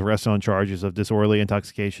 and she was arrested on charges of disorderly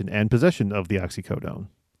intoxication and possession of the oxycodone.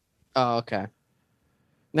 Oh, okay.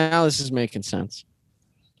 Now this is making sense.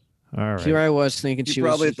 All right. Here I was thinking You she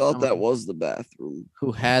probably was thought that someone was the bathroom.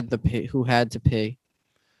 who had the pee, who had to pee.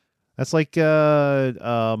 That's like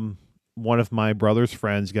one of my brother's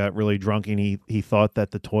friends got really drunk, and he thought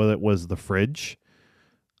that the toilet was the fridge.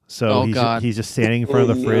 So Oh, he's God. he's just standing in front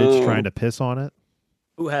of the fridge no. trying to piss on it.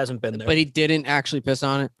 Who hasn't been there? But he didn't actually piss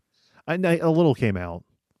on it. A little came out.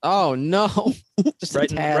 Oh no! Just right,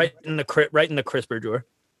 a tad. right in the crisper drawer.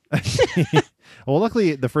 Well,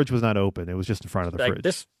 luckily the fridge was not open. It was just in front of the Like fridge.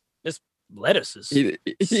 this lettuce is He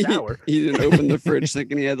sour. he didn't open the fridge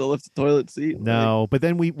thinking he had to lift the toilet seat. No, but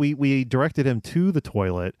then we directed him to the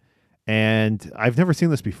toilet, and I've never seen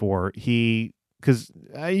this before. Because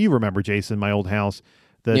you remember, Jason, my old house,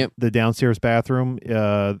 Yep. the downstairs bathroom.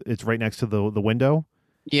 It's right next to the window.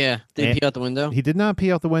 Yeah, did he And- pee out the window? He did not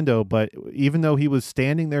pee out the window, but even though he was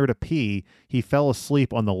standing there to pee, he fell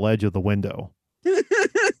asleep on the ledge of the window.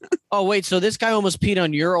 Oh wait, so this guy almost peed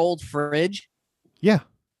on your old fridge? Yeah.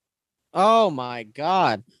 Oh my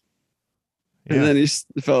god! And Yeah. then he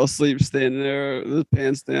fell asleep standing there with his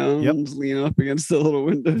pants down, Yep. just leaning up against the little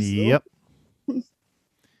window. Yep.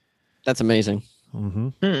 That's amazing. Mm-hmm.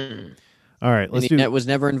 Hmm. All right, And let's he do. was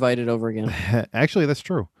never invited over again. Actually, that's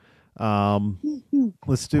true.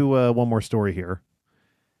 Let's do one more story here.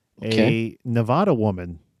 Okay. A Nevada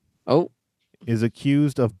woman Oh, is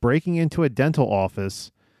accused of breaking into a dental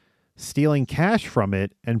office stealing cash from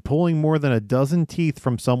it, and pulling more than a dozen teeth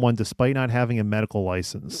from someone despite not having a medical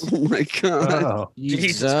license. Oh my god. Oh,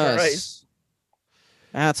 Jesus Christ.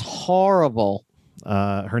 That's horrible.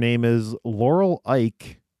 Her name is Laurel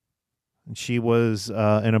Ike. She was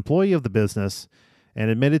an employee of the business and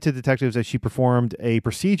admitted to detectives that she performed a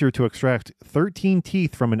procedure to extract 13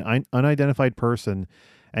 teeth from an unidentified person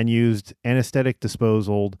and used anesthetic disposed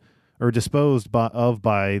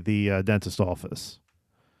by the dentist office.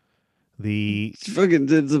 She fucking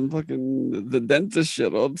did some the dentist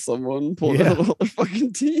shit on someone, pulled out all their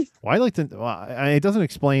fucking teeth. Well, I like to. Well, it doesn't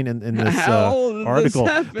explain in this How did article,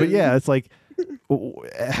 this happen? but yeah, it's like, how What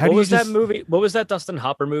do you was that just, movie? What was that Dustin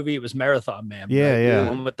Hopper movie? It was Marathon Man. Yeah, right? yeah. The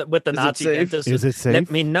one with the Is it Nazi safe? dentist. Is it safe?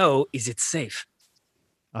 Let me know. Is it safe?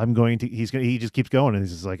 I'm going to. He just keeps going, and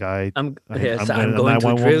he's just like, I'm I'm going I to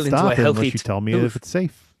won't drill into stop a it unless healthy you tell me tooth if it's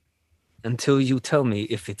safe. until you tell me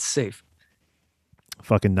if it's safe.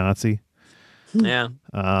 Fucking Nazi. Yeah,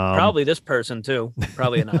 probably this person too.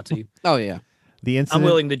 Probably a Nazi. Oh yeah. The I'm incident.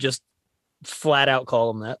 willing to just flat out call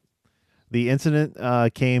him that. The incident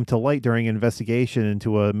came to light during an investigation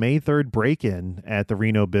into a May 3rd break-in at the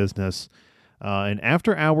Reno business. An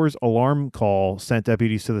after-hours alarm call sent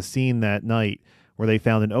deputies to the scene that night, where they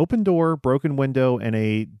found an open door, broken window, and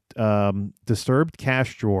a disturbed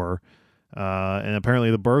cash drawer. And apparently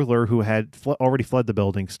the burglar, who had already fled the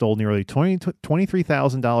building, stole nearly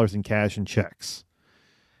 $23,000 in cash and checks.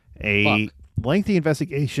 A lengthy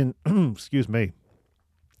investigation, excuse me,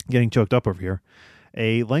 getting choked up over here.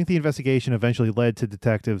 A lengthy investigation eventually led to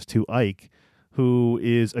detectives to Ike, who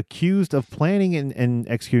is accused of planning and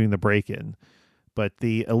executing the break-in. But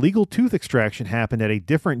the illegal tooth extraction happened at a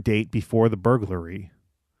different date before the burglary.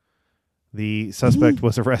 The suspect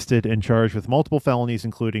was arrested and charged with multiple felonies,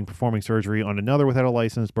 including performing surgery on another without a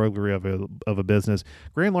license, burglary of a business,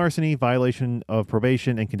 grand larceny, violation of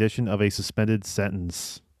probation, and condition of a suspended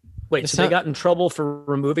sentence. Wait, It's so they not- got in trouble for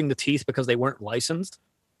removing the teeth because they weren't licensed?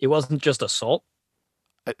 It wasn't just assault?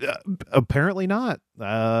 Apparently not.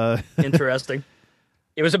 Interesting.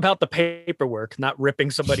 It was about the paperwork, not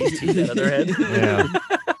ripping somebody's teeth out of their head. Yeah.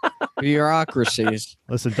 Bureaucracies.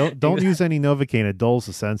 Listen, don't use any Novocaine. It dulls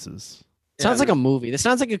the senses. Sounds like a movie. This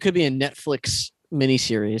sounds like it could be a Netflix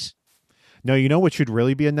miniseries. No, you know what should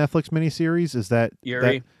really be a Netflix miniseries is that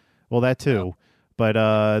Yuri. that too, but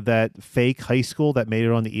that fake high school that made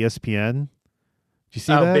it on the ESPN. Did you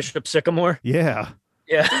see that? Bishop Sycamore. Yeah,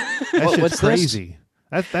 Yeah. that shit's what's this? crazy.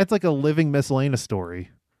 That's like a living miscellaneous story.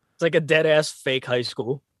 It's like a dead ass fake high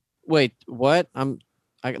school. Wait, what?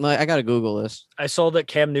 I gotta Google this. I saw that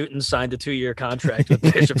Cam Newton signed a 2-year contract with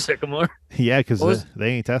Bishop Sycamore. Yeah, because What was-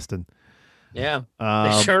 they ain't testing. Yeah, they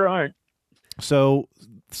Um, sure aren't. So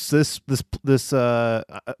this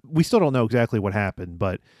we still don't know exactly what happened,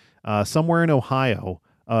 but somewhere in Ohio,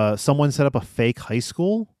 someone set up a fake high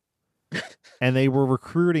school, and they were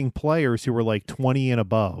recruiting players who were like 20 and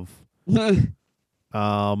above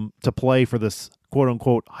to play for this quote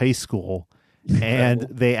unquote high school. And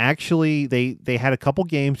they actually they had a couple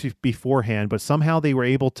games beforehand, but somehow they were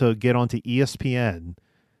able to get onto ESPN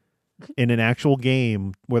in an actual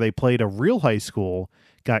game where they played a real high school,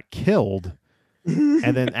 got killed,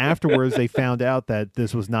 and then afterwards they found out that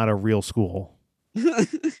this was not a real school.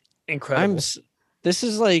 Incredible. This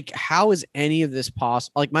is like, how is any of this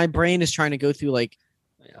possible? Like, my brain is trying to go through like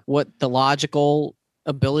what the logical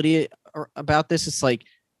ability about this. It's like,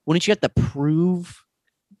 wouldn't you have to prove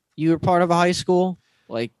you were part of a high school?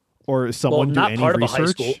 Like, Or someone do not any part research. of a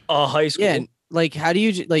high school. A high school. yeah, like, how do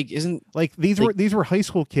you like? Isn't Like these were high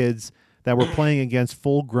school kids that were playing against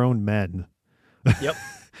full grown men. Yep.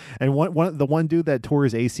 And the one dude that tore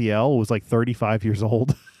his ACL was like 35 years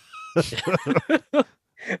old.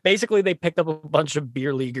 Basically, they picked up a bunch of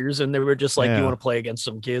beer leaguers and they were just like, Yeah. "You want to play against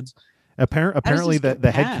some kids?" Apparently this the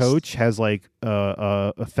get head passed? coach has like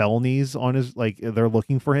felonies on his, like they're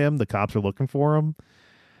looking for him. The cops are looking for him.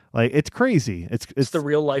 Like, it's crazy. It's the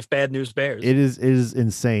real life Bad News Bears. it is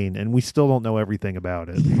insane, and we still don't know everything about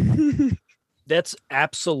it. That's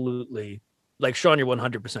absolutely, like, Sean, you're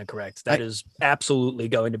 100% correct. That is absolutely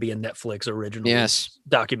going to be a Netflix original Yes.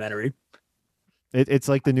 documentary. It's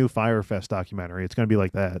like the new Firefest documentary. It's going to be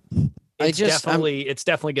like that. It's I'm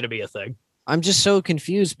definitely going to be a thing. I'm just so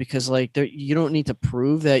confused because like you don't need to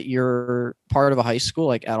prove that you're part of a high school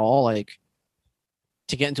like at all. Like,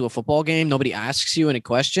 to get into a football game, nobody asks you any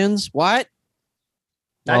questions. What?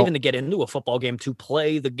 Not Well- even to get into a football game, to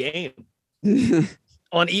play the game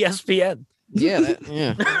on ESPN. Yeah,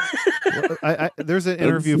 yeah. There's an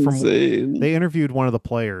interview That's from insane. they interviewed one of the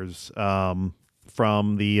players from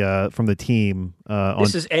the team on,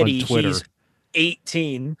 This is Eddie. on Twitter.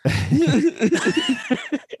 18.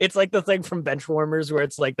 It's like the thing from Benchwarmers where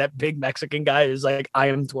it's like that big Mexican guy who's like, I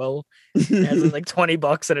am 12. Has like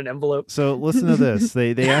 $20 in an envelope. So listen to this.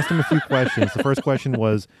 They asked him a few questions. The first question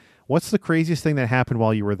was, "What's the craziest thing that happened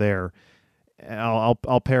while you were there?"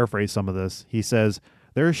 I'll paraphrase some of this. He says,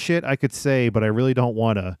 "There's shit I could say, but I really don't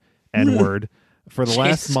wanna." N-word. For the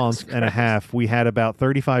last Jesus month and a half, we had about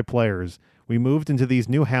 35 players. We moved into these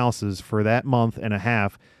new houses. For that month and a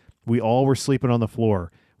half, we all were sleeping on the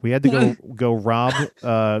floor. We had to go rob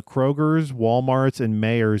Kroger's, Walmart's, and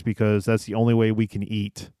Mayors because that's the only way we can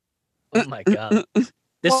eat. Oh my god.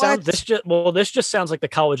 This just sounds like the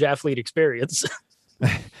college athlete experience.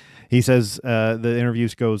 He says the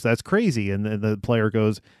interviews goes, "That's crazy," and the player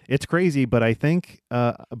goes, "It's crazy, but I can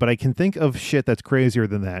think of shit that's crazier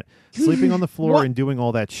than that. Sleeping on the floor and doing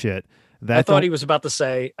all that shit." I thought he was about to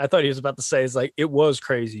say it's like, it was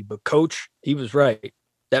crazy, but coach, he was right.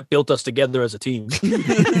 That built us together as a team.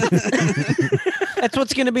 That's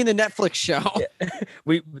what's going to be in the Netflix show.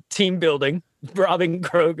 We team building, robbing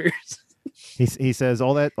Kroger's. He says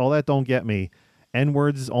all that don't get me.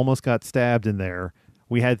 N-words almost got stabbed in there.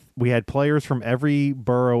 We had players from every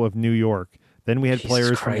borough of New York. Then we had Jesus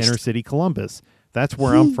players Christ. from inner city Columbus. That's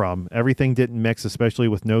where I'm from. Everything didn't mix, especially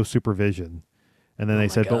with no supervision. And then they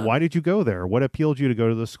said, God. "But why did you go there? What appealed you to go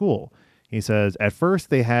to the school?" He says, "At first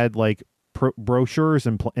they had like brochures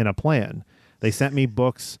and a plan. They sent me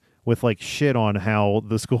books with like shit on how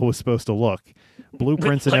the school was supposed to look,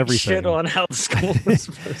 blueprints and Like everything. shit on how the school was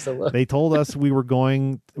supposed to look. They told us we were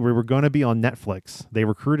going to be on Netflix. They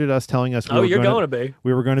recruited us, telling us we were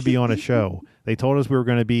going to be on a show. They told us we were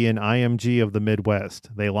going to be an IMG of the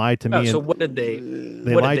Midwest. They lied to me. So what did they?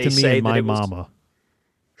 They what lied did to they me say and that my it was- mama.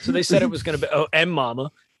 So they said it was going to be and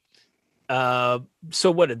mama.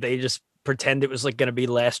 So what did they just pretend it was like going to be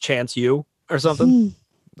Last Chance U or something?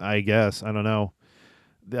 I guess. I don't know.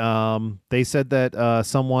 They said that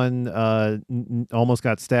someone almost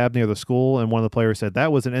got stabbed near the school, and one of the players said,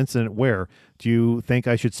 "That was an incident where? Do you think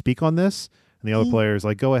I should speak on this?" And the other player is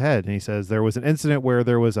like, "Go ahead." And he says, "There was an incident where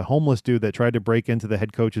there was a homeless dude that tried to break into the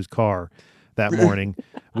head coach's car that morning.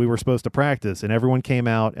 We were supposed to practice, and everyone came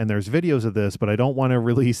out, and there's videos of this, but I don't want to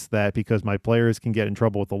release that because my players can get in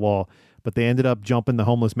trouble with the law. But they ended up jumping the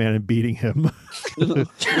homeless man and beating him."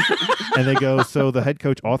 And they go, "So the head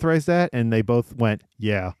coach authorized that?" And they both went,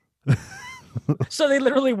 "Yeah." So they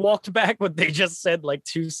literally walked back what they just said like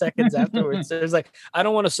 2 seconds afterwards. It was like, I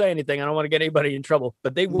don't want to say anything. I don't want to get anybody in trouble.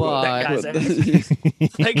 But they whooped that guy's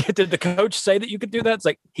ass. Like, did the coach say that you could do that? It's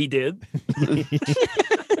like, he did.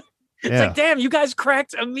 It's like, damn, you guys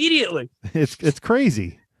cracked immediately. It's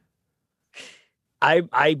crazy.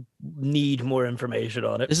 I need more information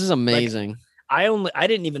on it. This is amazing. I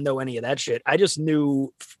didn't even know any of that shit. I just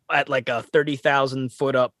knew at like a 30,000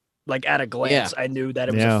 foot up, like at a glance, I knew that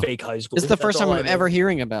it was a fake high school. This is the That's first time all I'm I knew. ever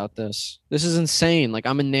hearing about this. This is insane. Like,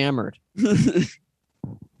 I'm enamored.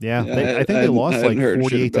 Yeah, I think they lost like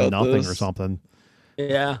 48-0 or this. something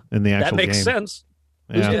Yeah, in the actual that makes game. sense.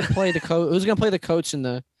 Who's Yeah. gonna play the coach? Who's gonna play the coach in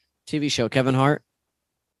the TV show? Kevin Hart.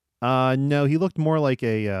 No, he looked more like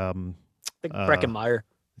a I think Breckenmeyer.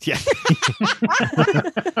 yeah.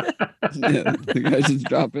 Yeah, the guy's just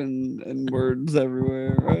dropping N words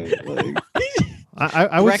everywhere, right? Like,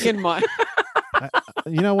 I would say, Breckenmeyer.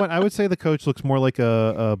 you know what? I would say the coach looks more like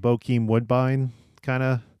a Bokeem Woodbine kind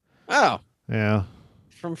of. Oh, Yeah.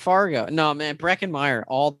 from Fargo. No, man, Breckenmeyer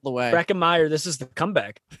all the way. Breckenmeyer, this is the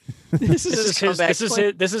comeback. this This is his.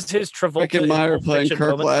 This is his Travolta. Rick and Meyer in Pulp playing Fiction Kirk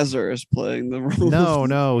moment. Lazarus playing the role.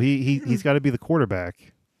 No, he's got to be the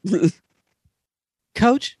quarterback.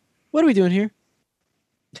 Coach, what are we doing here?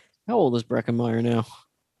 How old is Breckenmeyer now?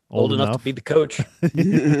 Old enough to be the coach.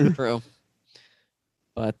 True.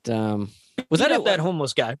 But was Was that that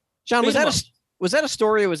homeless guy? John? beat him up. Was that a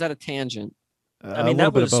story or was that a tangent? I mean, a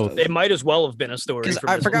that little was. bit of both. It might as well have been a story. Because from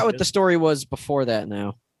I his forgot what own the story was before that.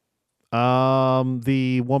 Now.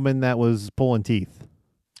 The woman that was pulling teeth.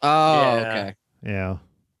 Oh, Yeah. okay. Yeah.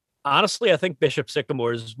 Honestly, I think Bishop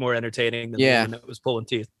Sycamore is more entertaining than Yeah. the one that was pulling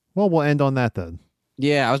teeth. Well, we'll end on that then.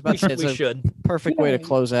 Yeah, I was about to say it's We a should. perfect way to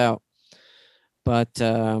close out. But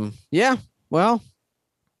yeah, well,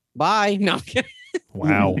 bye. No, I'm kidding.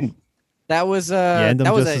 Wow. You That was end them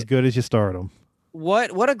that was just as good as you start them.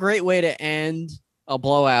 what a great way to end a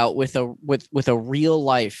blowout with a real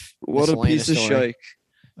life. What a miscellaneous piece of story.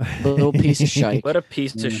 shite. Little piece of shite. What a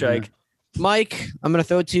piece to shake. Mike, I'm going to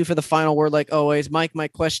throw it to you for the final word, like always. Mike, my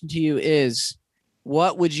question to you is,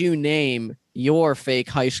 what would you name your fake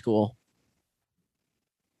high school?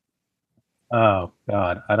 Oh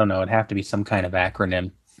God, I don't know. It'd have to be some kind of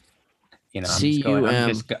acronym. You know, CUM.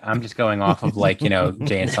 I'm just going off of like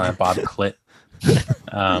Jay and Silent Bob Clit.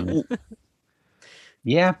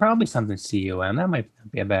 Yeah, probably something CUM. That might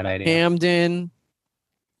not be a bad idea.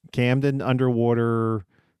 Camden, underwater.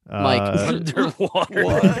 Mike. Underwater.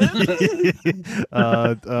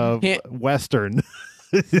 Western.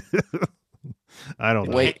 I don't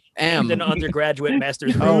know. Wait, An undergraduate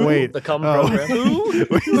master's. Oh, wait. The cum Oh. program.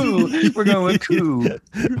 Coo. We're going with Coo.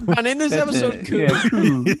 On in this That's episode, it. Coop.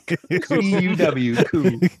 Yeah, Coo. C-U-W.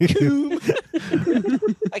 Coo.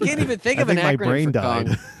 I can't even think I of an think my acronym brain for died.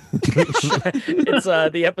 Kong. It's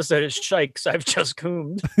the episode is Shikes. I've just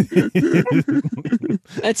coomed.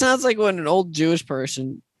 That sounds like when an old Jewish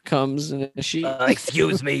person comes and she.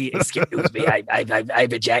 Excuse me.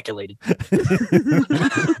 I've ejaculated.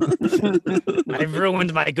 I've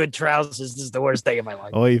ruined my good trousers. This is the worst day of my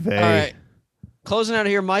life. Oy vey. All right. Closing out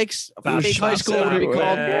here, Mike's fake high school would be called.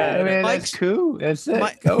 Yeah, man, Mike's that's Coo. That's it. Mi-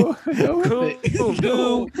 Go with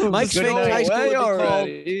it. Mike's Go fake high school would away be called.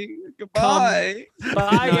 already. Goodbye.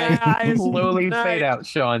 Bye, guys. Slowly Night. fade out,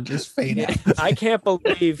 Sean. Just fade out. I can't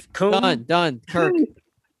believe Coom. Done. Kirk.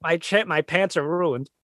 My pants are ruined.